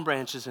with palm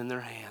branches in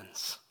their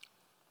hands,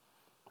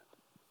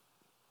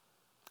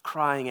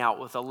 crying out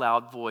with a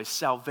loud voice,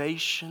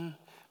 salvation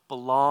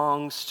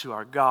belongs to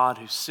our God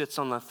who sits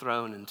on the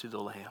throne and to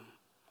the Lamb.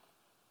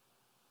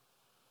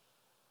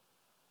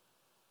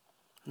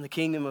 And the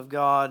kingdom of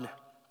God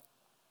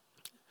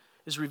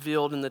is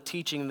revealed in the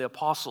teaching of the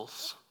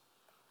apostles.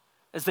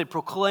 As they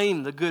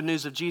proclaim the good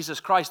news of Jesus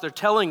Christ, they're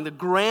telling the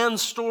grand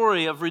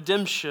story of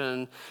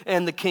redemption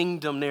and the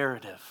kingdom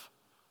narrative.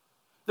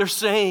 They're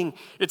saying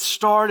it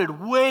started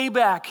way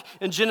back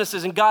in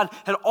Genesis, and God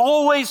had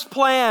always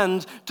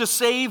planned to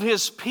save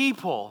his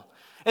people.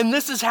 And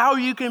this is how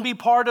you can be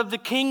part of the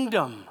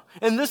kingdom.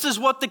 And this is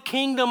what the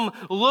kingdom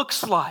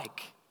looks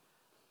like.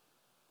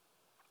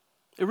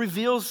 It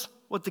reveals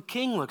what the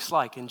king looks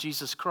like in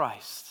Jesus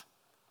Christ.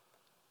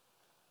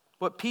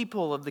 What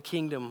people of the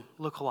kingdom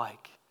look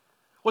like.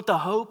 What the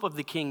hope of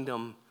the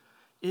kingdom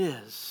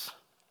is.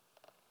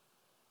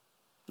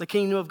 The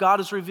kingdom of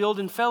God is revealed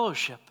in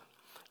fellowship.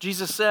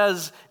 Jesus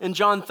says in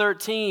John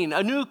 13,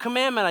 a new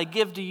commandment I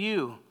give to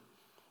you,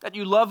 that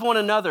you love one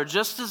another.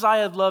 Just as I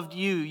have loved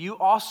you, you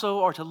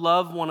also are to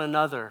love one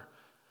another.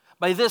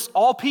 By this,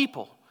 all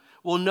people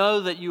will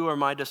know that you are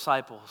my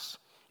disciples,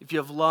 if you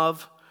have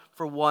love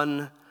for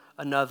one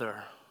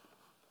another.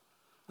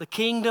 The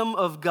kingdom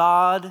of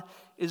God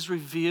is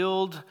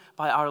revealed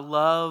by our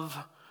love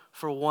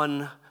for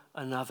one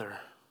another.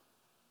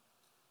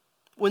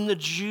 When the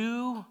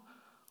Jew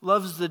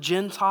loves the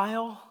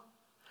Gentile,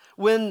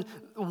 when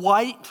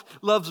white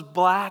loves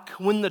black,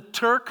 when the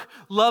Turk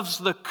loves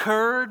the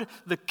Kurd,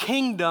 the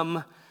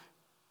kingdom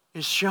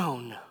is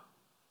shown.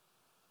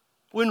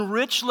 When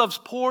rich loves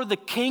poor, the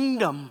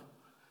kingdom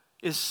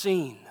is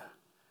seen.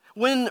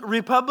 When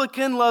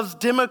Republican loves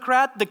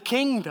Democrat, the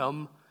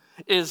kingdom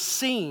is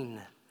seen.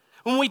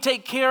 When we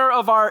take care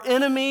of our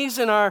enemies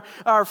and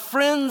our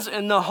friends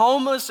and the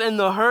homeless and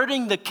the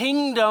hurting, the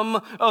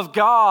kingdom of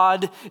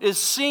God is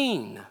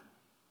seen.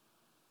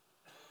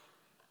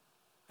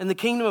 And the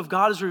kingdom of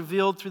God is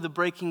revealed through the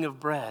breaking of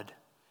bread.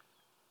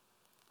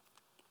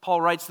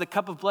 Paul writes, the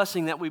cup of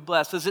blessing that we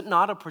bless, is it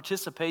not a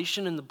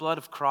participation in the blood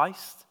of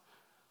Christ?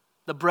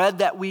 The bread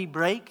that we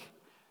break,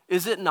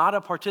 is it not a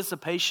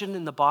participation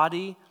in the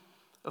body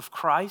of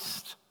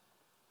Christ?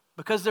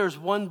 Because there's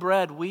one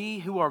bread, we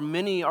who are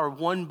many are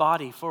one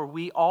body, for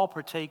we all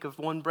partake of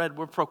one bread.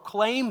 We're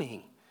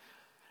proclaiming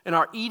and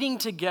are eating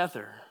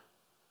together.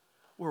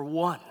 We're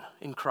one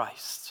in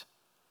Christ.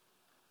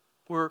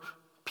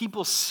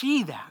 People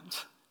see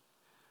that.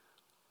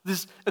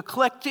 This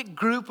eclectic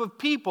group of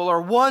people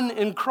are one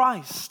in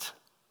Christ.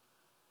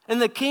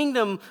 And the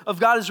kingdom of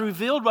God is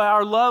revealed by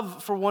our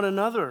love for one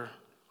another.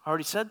 I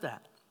already said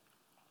that.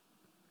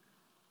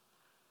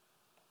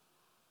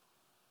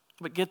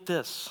 But get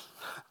this.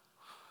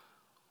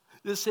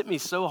 This hit me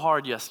so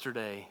hard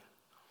yesterday.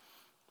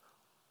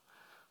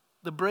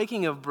 The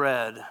breaking of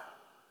bread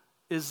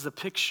is the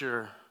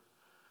picture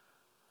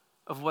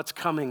of what's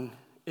coming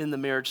in the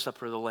marriage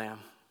supper of the Lamb.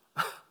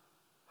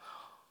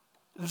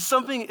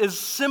 Something as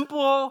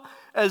simple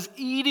as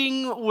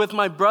eating with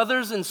my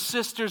brothers and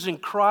sisters in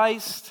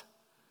Christ,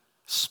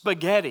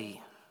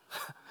 spaghetti,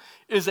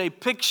 is a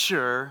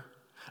picture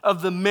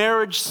of the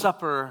marriage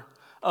supper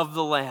of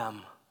the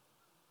Lamb.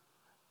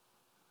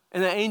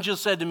 And the angel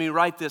said to me,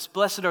 write this,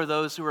 blessed are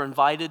those who are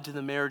invited to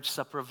the marriage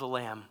supper of the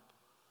Lamb.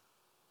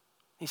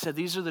 He said,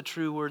 these are the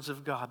true words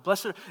of God.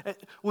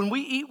 When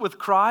we eat with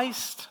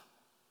Christ,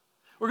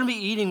 we're going to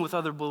be eating with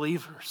other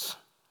believers.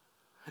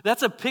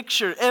 That's a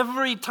picture.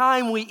 Every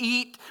time we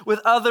eat with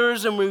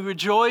others and we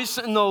rejoice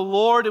in the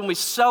Lord and we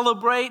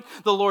celebrate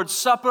the Lord's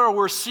Supper,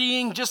 we're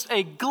seeing just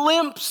a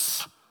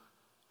glimpse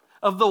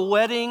of the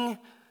wedding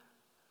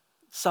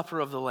supper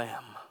of the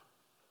Lamb.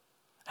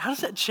 How does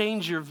that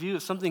change your view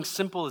of something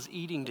simple as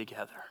eating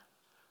together?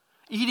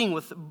 Eating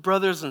with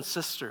brothers and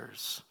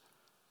sisters.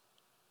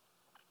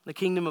 The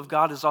kingdom of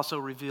God is also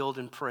revealed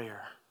in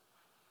prayer.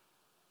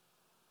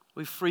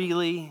 We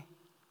freely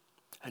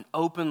and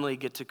openly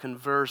get to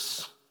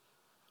converse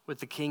with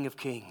the King of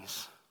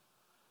Kings,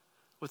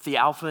 with the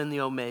Alpha and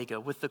the Omega,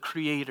 with the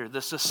Creator,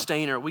 the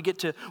Sustainer. We get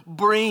to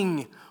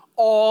bring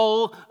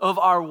all of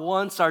our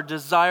wants, our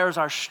desires,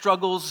 our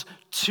struggles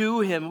to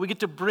Him. We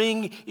get to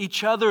bring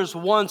each other's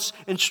wants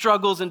and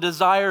struggles and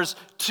desires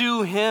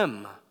to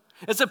Him.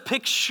 It's a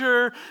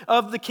picture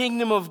of the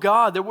kingdom of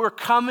God, that we're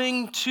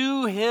coming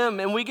to Him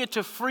and we get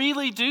to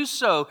freely do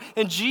so.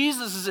 And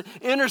Jesus is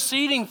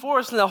interceding for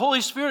us and the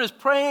Holy Spirit is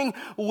praying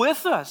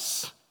with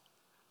us.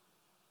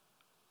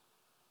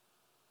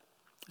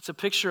 It's a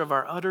picture of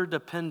our utter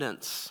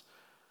dependence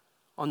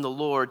on the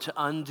Lord to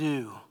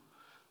undo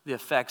the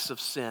effects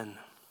of sin.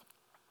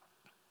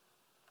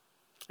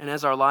 And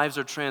as our lives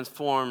are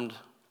transformed,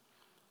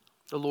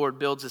 the Lord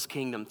builds His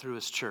kingdom through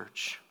His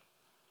church.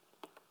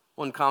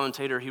 One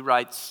commentator, he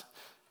writes,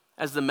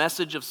 as the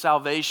message of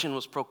salvation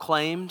was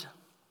proclaimed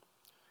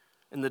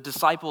and the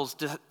disciples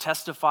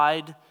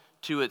testified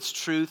to its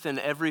truth in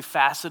every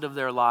facet of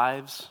their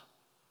lives,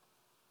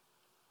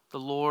 the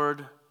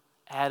Lord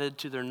added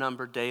to their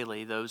number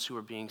daily those who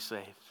were being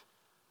saved.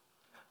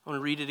 I want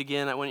to read it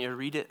again. I want you to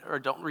read it, or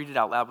don't read it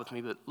out loud with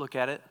me, but look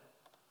at it.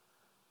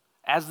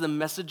 As the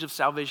message of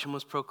salvation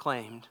was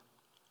proclaimed,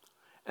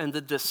 and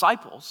the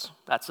disciples,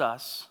 that's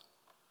us,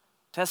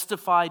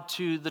 testified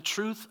to the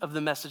truth of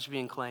the message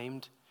being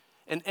claimed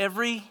in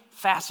every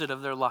facet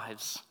of their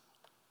lives,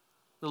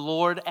 the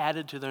Lord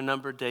added to their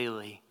number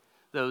daily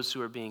those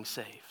who are being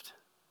saved.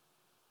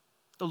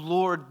 The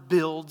Lord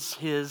builds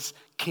His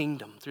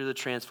kingdom through the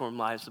transformed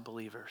lives of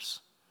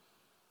believers.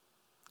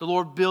 The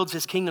Lord builds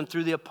His kingdom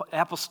through the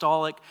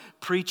apostolic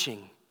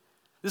preaching.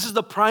 This is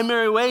the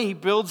primary way He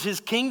builds His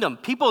kingdom.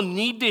 People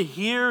need to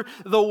hear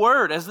the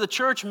word. As the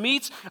church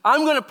meets,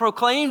 I'm going to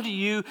proclaim to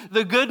you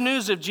the good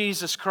news of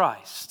Jesus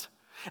Christ.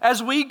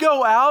 As we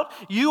go out,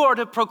 you are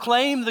to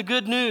proclaim the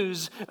good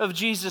news of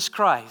Jesus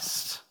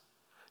Christ.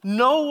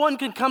 No one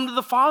can come to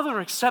the Father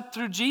except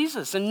through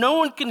Jesus, and no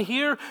one can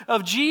hear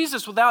of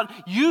Jesus without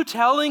you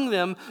telling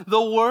them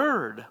the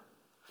word.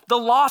 The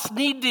lost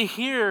need to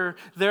hear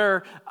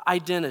their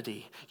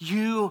identity.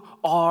 You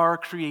are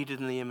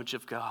created in the image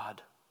of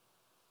God.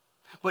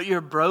 But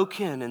you're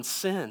broken in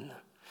sin,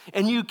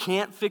 and you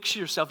can't fix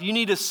yourself. You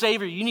need a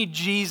Savior. You need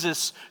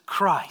Jesus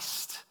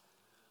Christ.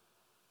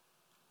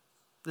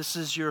 This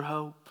is your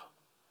hope.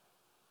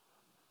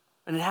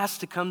 And it has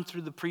to come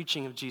through the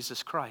preaching of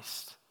Jesus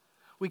Christ.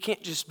 We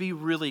can't just be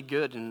really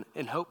good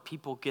and hope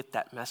people get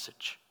that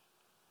message.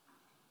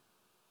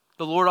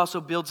 The Lord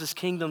also builds His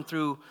kingdom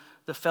through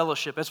the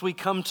fellowship. As we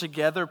come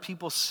together,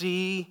 people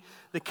see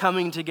the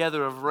coming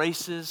together of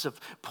races, of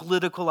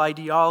political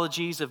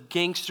ideologies, of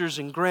gangsters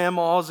and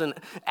grandmas and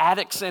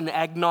addicts and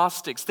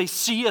agnostics. They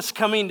see us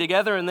coming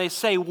together and they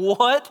say,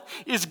 what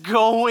is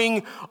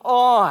going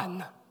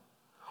on?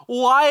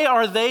 Why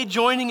are they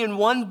joining in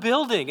one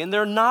building and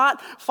they're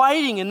not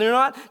fighting and they're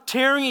not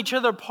tearing each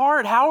other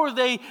apart? How are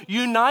they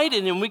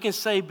united? And we can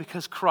say,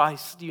 because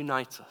Christ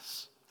unites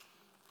us.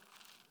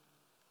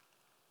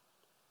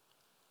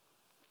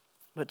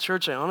 But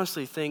church, I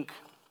honestly think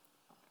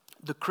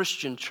the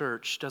Christian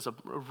church does a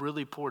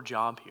really poor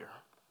job here.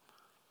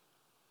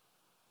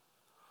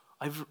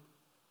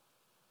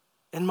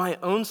 In my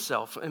own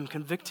self, am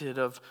convicted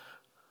of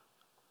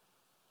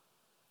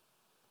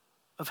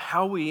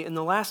how we, in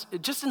the last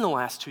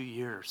 2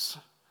 years,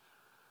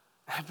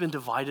 have been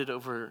divided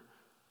over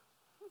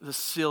the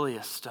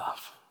silliest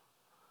stuff.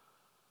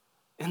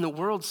 And the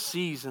world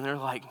sees and they're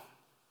like,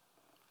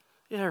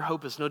 yeah, their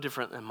hope is no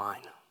different than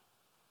mine.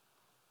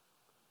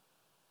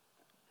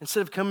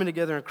 Instead of coming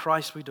together in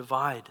Christ, we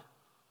divide.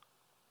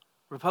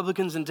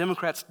 Republicans and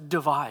Democrats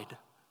divide.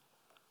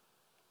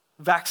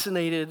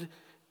 Vaccinated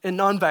and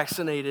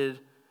non-vaccinated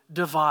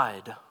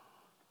divide.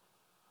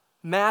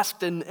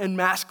 Masked and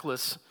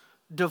maskless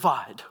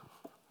divide.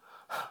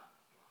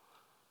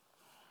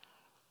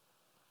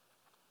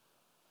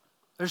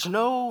 There's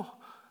no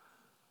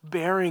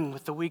bearing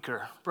with the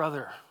weaker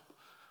brother.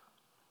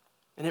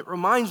 And it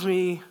reminds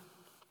me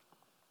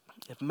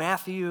of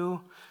Matthew. And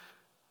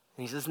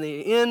he says, in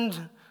the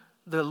end,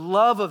 the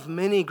love of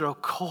many grow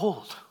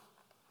cold.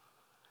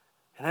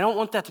 And I don't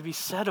want that to be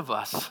said of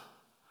us.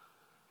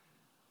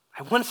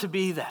 I want it to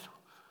be that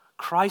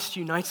Christ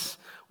unites.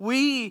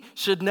 We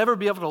should never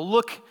be able to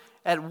look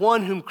at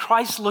one whom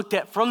Christ looked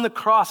at from the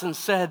cross and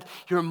said,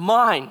 you're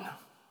mine.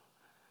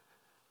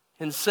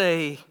 And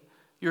say,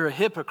 you're a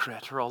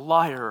hypocrite or a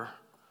liar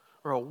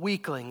or a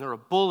weakling or a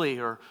bully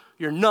or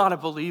you're not a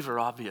believer,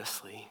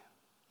 obviously.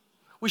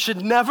 We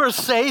should never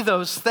say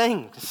those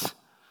things.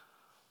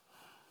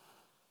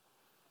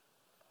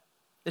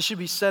 It should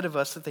be said of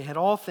us that they had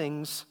all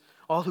things,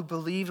 all who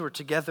believed were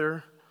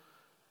together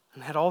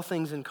and had all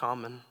things in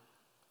common.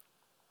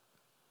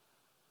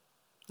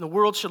 The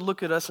world should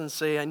look at us and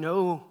say, I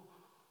know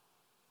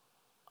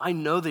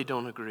they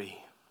don't agree.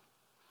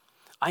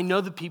 I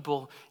know the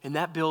people in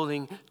that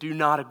building do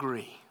not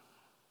agree.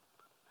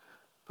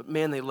 But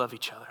man, they love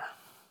each other.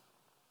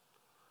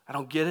 I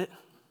don't get it,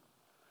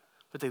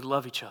 but they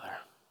love each other.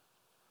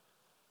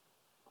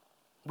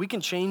 We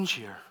can change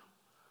here.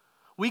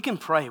 We can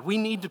pray. We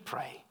need to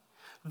pray.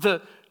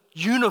 The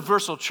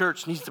universal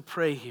church needs to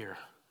pray here.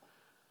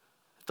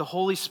 The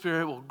Holy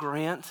Spirit will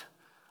grant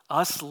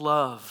us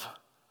love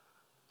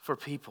for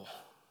people,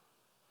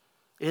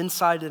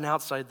 inside and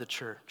outside the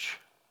church.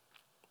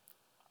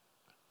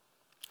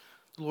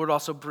 The Lord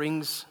also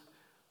builds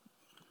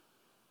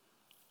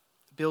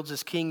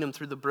his kingdom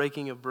through the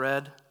breaking of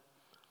bread.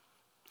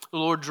 The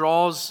Lord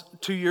draws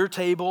to your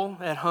table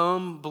at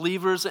home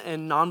believers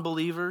and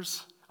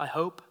non-believers, I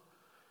hope.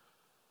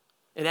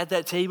 And at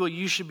that table,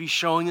 you should be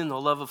showing them the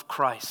love of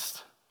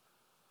Christ,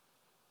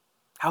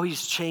 how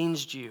he's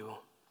changed you.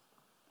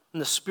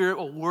 And the Spirit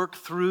will work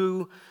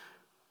through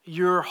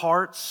your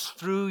hearts,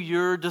 through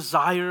your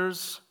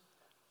desires,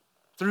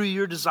 through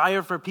your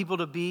desire for people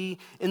to be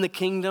in the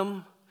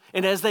kingdom.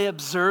 And as they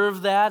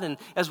observe that, and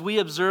as we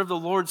observe the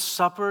Lord's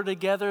Supper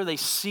together, they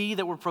see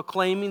that we're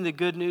proclaiming the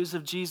good news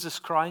of Jesus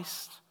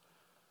Christ.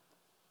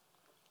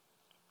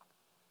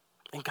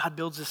 And God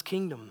builds his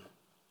kingdom.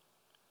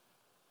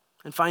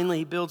 And finally,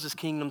 he builds his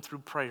kingdom through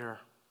prayer.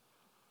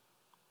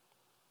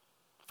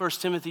 1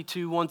 Timothy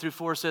 2, 1 through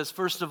 4 says,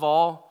 first of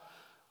all,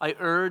 I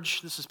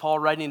urge, this is Paul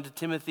writing to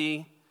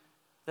Timothy,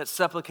 that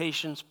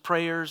supplications,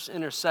 prayers,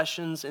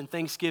 intercessions, and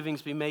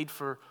thanksgivings be made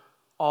for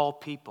all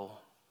people,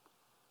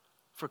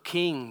 for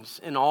kings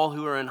and all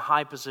who are in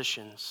high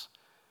positions,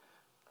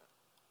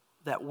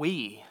 that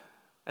we,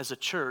 as a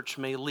church,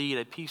 may lead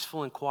a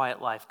peaceful and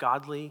quiet life,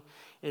 godly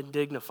and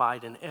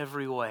dignified in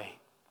every way.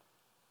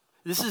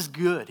 This is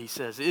good, he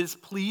says. It is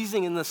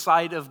pleasing in the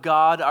sight of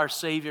God, our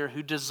Savior,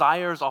 who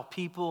desires all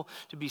people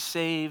to be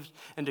saved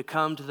and to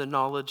come to the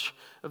knowledge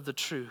of the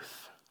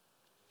truth.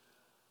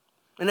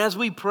 And as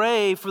we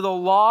pray for the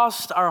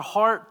lost, our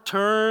heart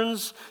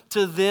turns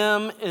to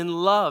them in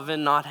love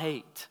and not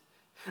hate.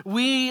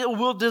 We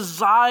will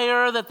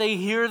desire that they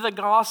hear the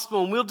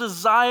gospel, and we'll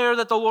desire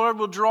that the Lord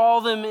will draw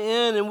them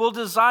in, and we'll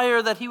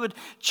desire that he would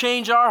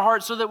change our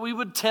hearts so that we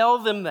would tell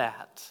them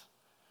that.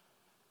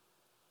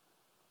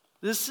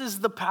 This is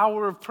the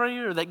power of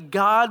prayer, that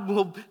God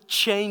will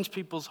change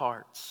people's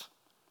hearts.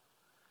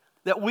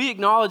 That we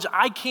acknowledge,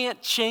 I can't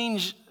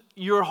change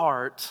your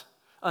heart,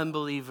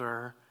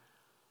 unbeliever,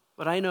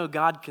 but I know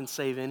God can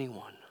save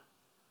anyone.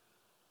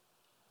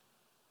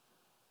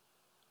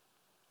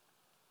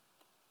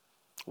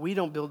 We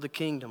don't build the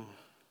kingdom.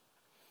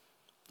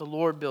 The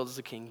Lord builds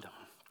the kingdom.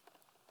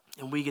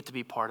 And we get to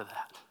be part of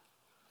that.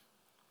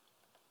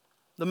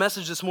 The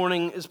message this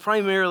morning is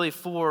primarily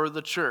for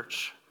the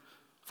church,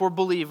 for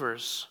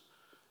believers,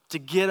 to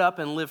get up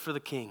and live for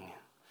the King.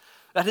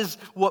 That is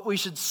what we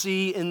should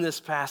see in this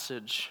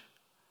passage.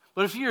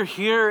 But if you're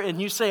here and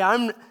you say,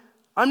 I'm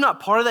not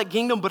part of that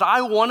kingdom, but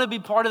I want to be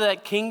part of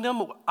that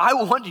kingdom, I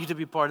want you to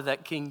be part of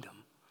that kingdom.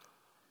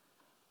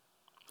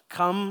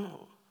 Come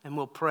and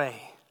we'll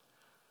pray.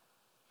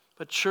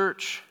 But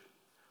church,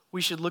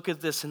 we should look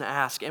at this and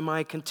ask, am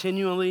I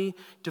continually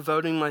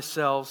devoting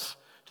myself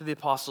to the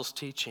apostles'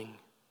 teaching?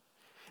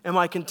 Am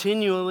I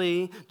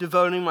continually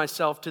devoting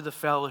myself to the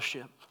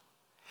fellowship?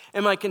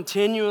 Am I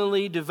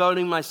continually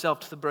devoting myself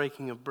to the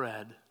breaking of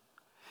bread?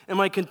 Am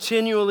I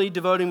continually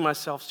devoting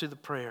myself to the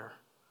prayer?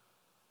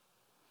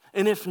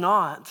 And if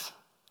not,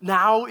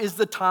 now is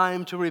the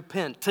time to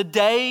repent.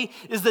 Today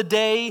is the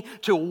day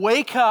to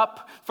wake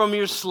up from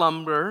your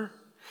slumber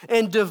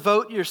and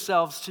devote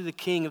yourselves to the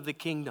King of the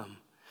kingdom.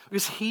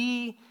 Because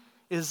he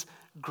is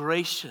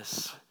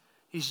gracious.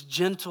 He's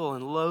gentle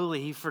and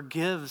lowly. He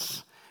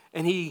forgives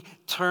and he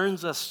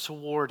turns us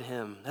toward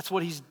him. That's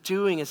what he's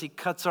doing as he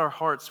cuts our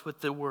hearts with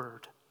the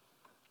word.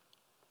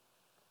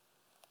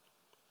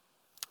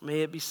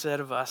 May it be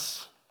said of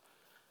us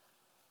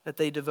that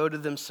they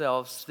devoted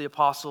themselves to the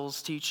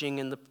apostles' teaching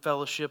and the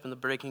fellowship and the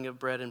breaking of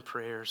bread and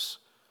prayers.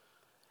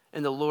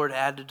 And the Lord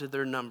added to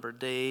their number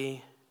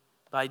day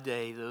by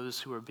day those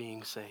who are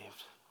being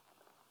saved.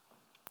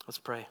 Let's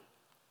pray.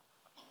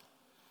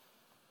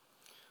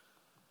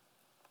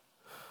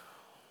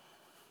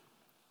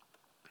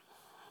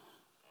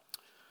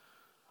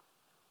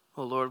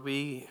 Oh Lord,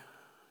 we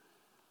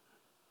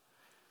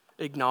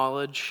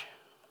acknowledge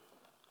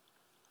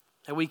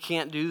that we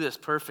can't do this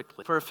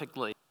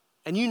perfectly.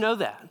 And you know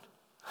that.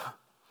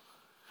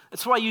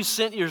 That's why you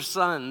sent your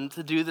Son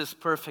to do this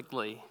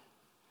perfectly.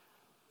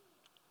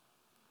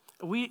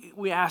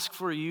 We ask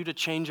for you to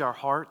change our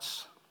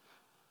hearts,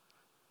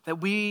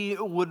 that we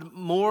would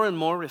more and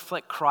more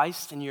reflect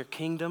Christ in your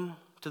kingdom,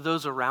 to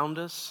those around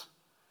us,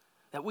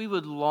 that we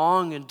would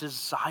long and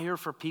desire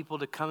for people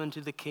to come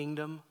into the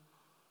kingdom.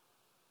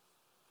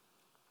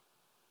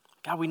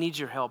 God, we need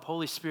your help.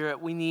 Holy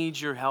Spirit, we need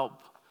your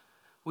help.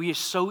 We are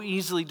so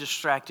easily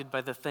distracted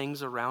by the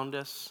things around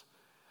us.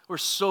 We're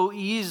so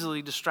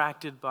easily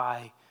distracted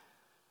by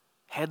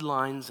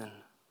headlines and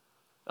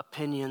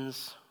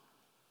opinions.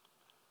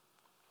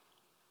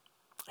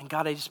 And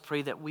God, I just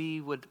pray that we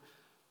would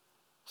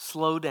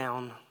slow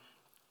down,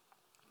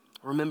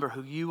 remember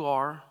who you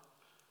are,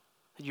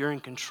 that you're in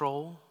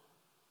control,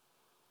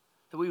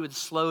 that we would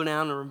slow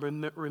down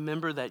and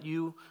remember that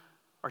you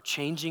are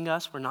changing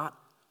us. We're not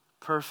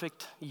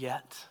perfect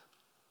yet.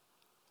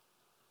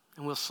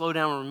 And we'll slow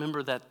down and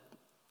remember that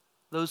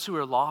those who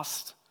are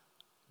lost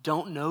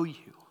don't know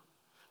you.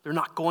 They're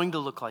not going to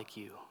look like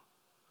you.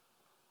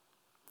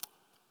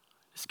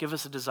 Just give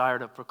us a desire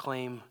to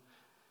proclaim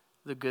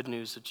the good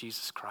news of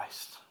Jesus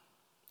Christ.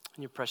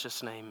 In your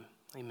precious name,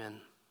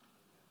 amen.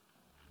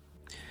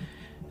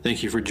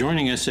 Thank you for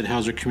joining us at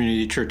Hauser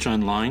Community Church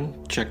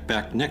Online. Check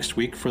back next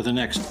week for the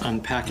next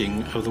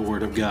unpacking of the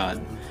Word of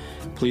God.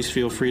 Please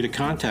feel free to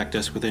contact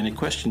us with any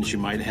questions you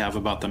might have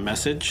about the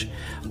message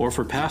or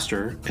for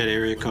Pastor at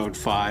area code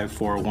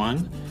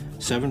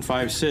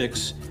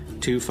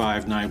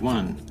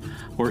 541-756-2591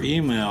 or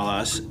email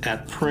us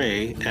at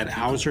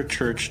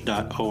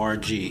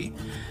pray@hauserchurch.org.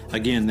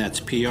 Again, that's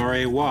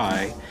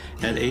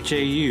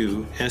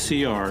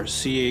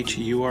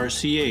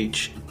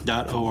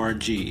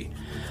pray@hauserchurch.org.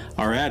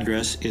 Our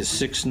address is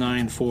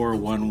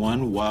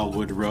 69411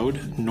 Wildwood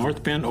Road,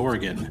 North Bend,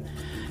 Oregon,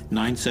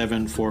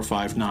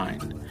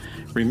 97459.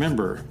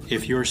 Remember,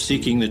 if you're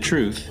seeking the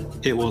truth,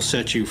 it will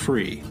set you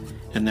free,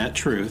 and that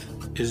truth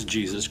is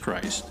Jesus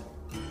Christ.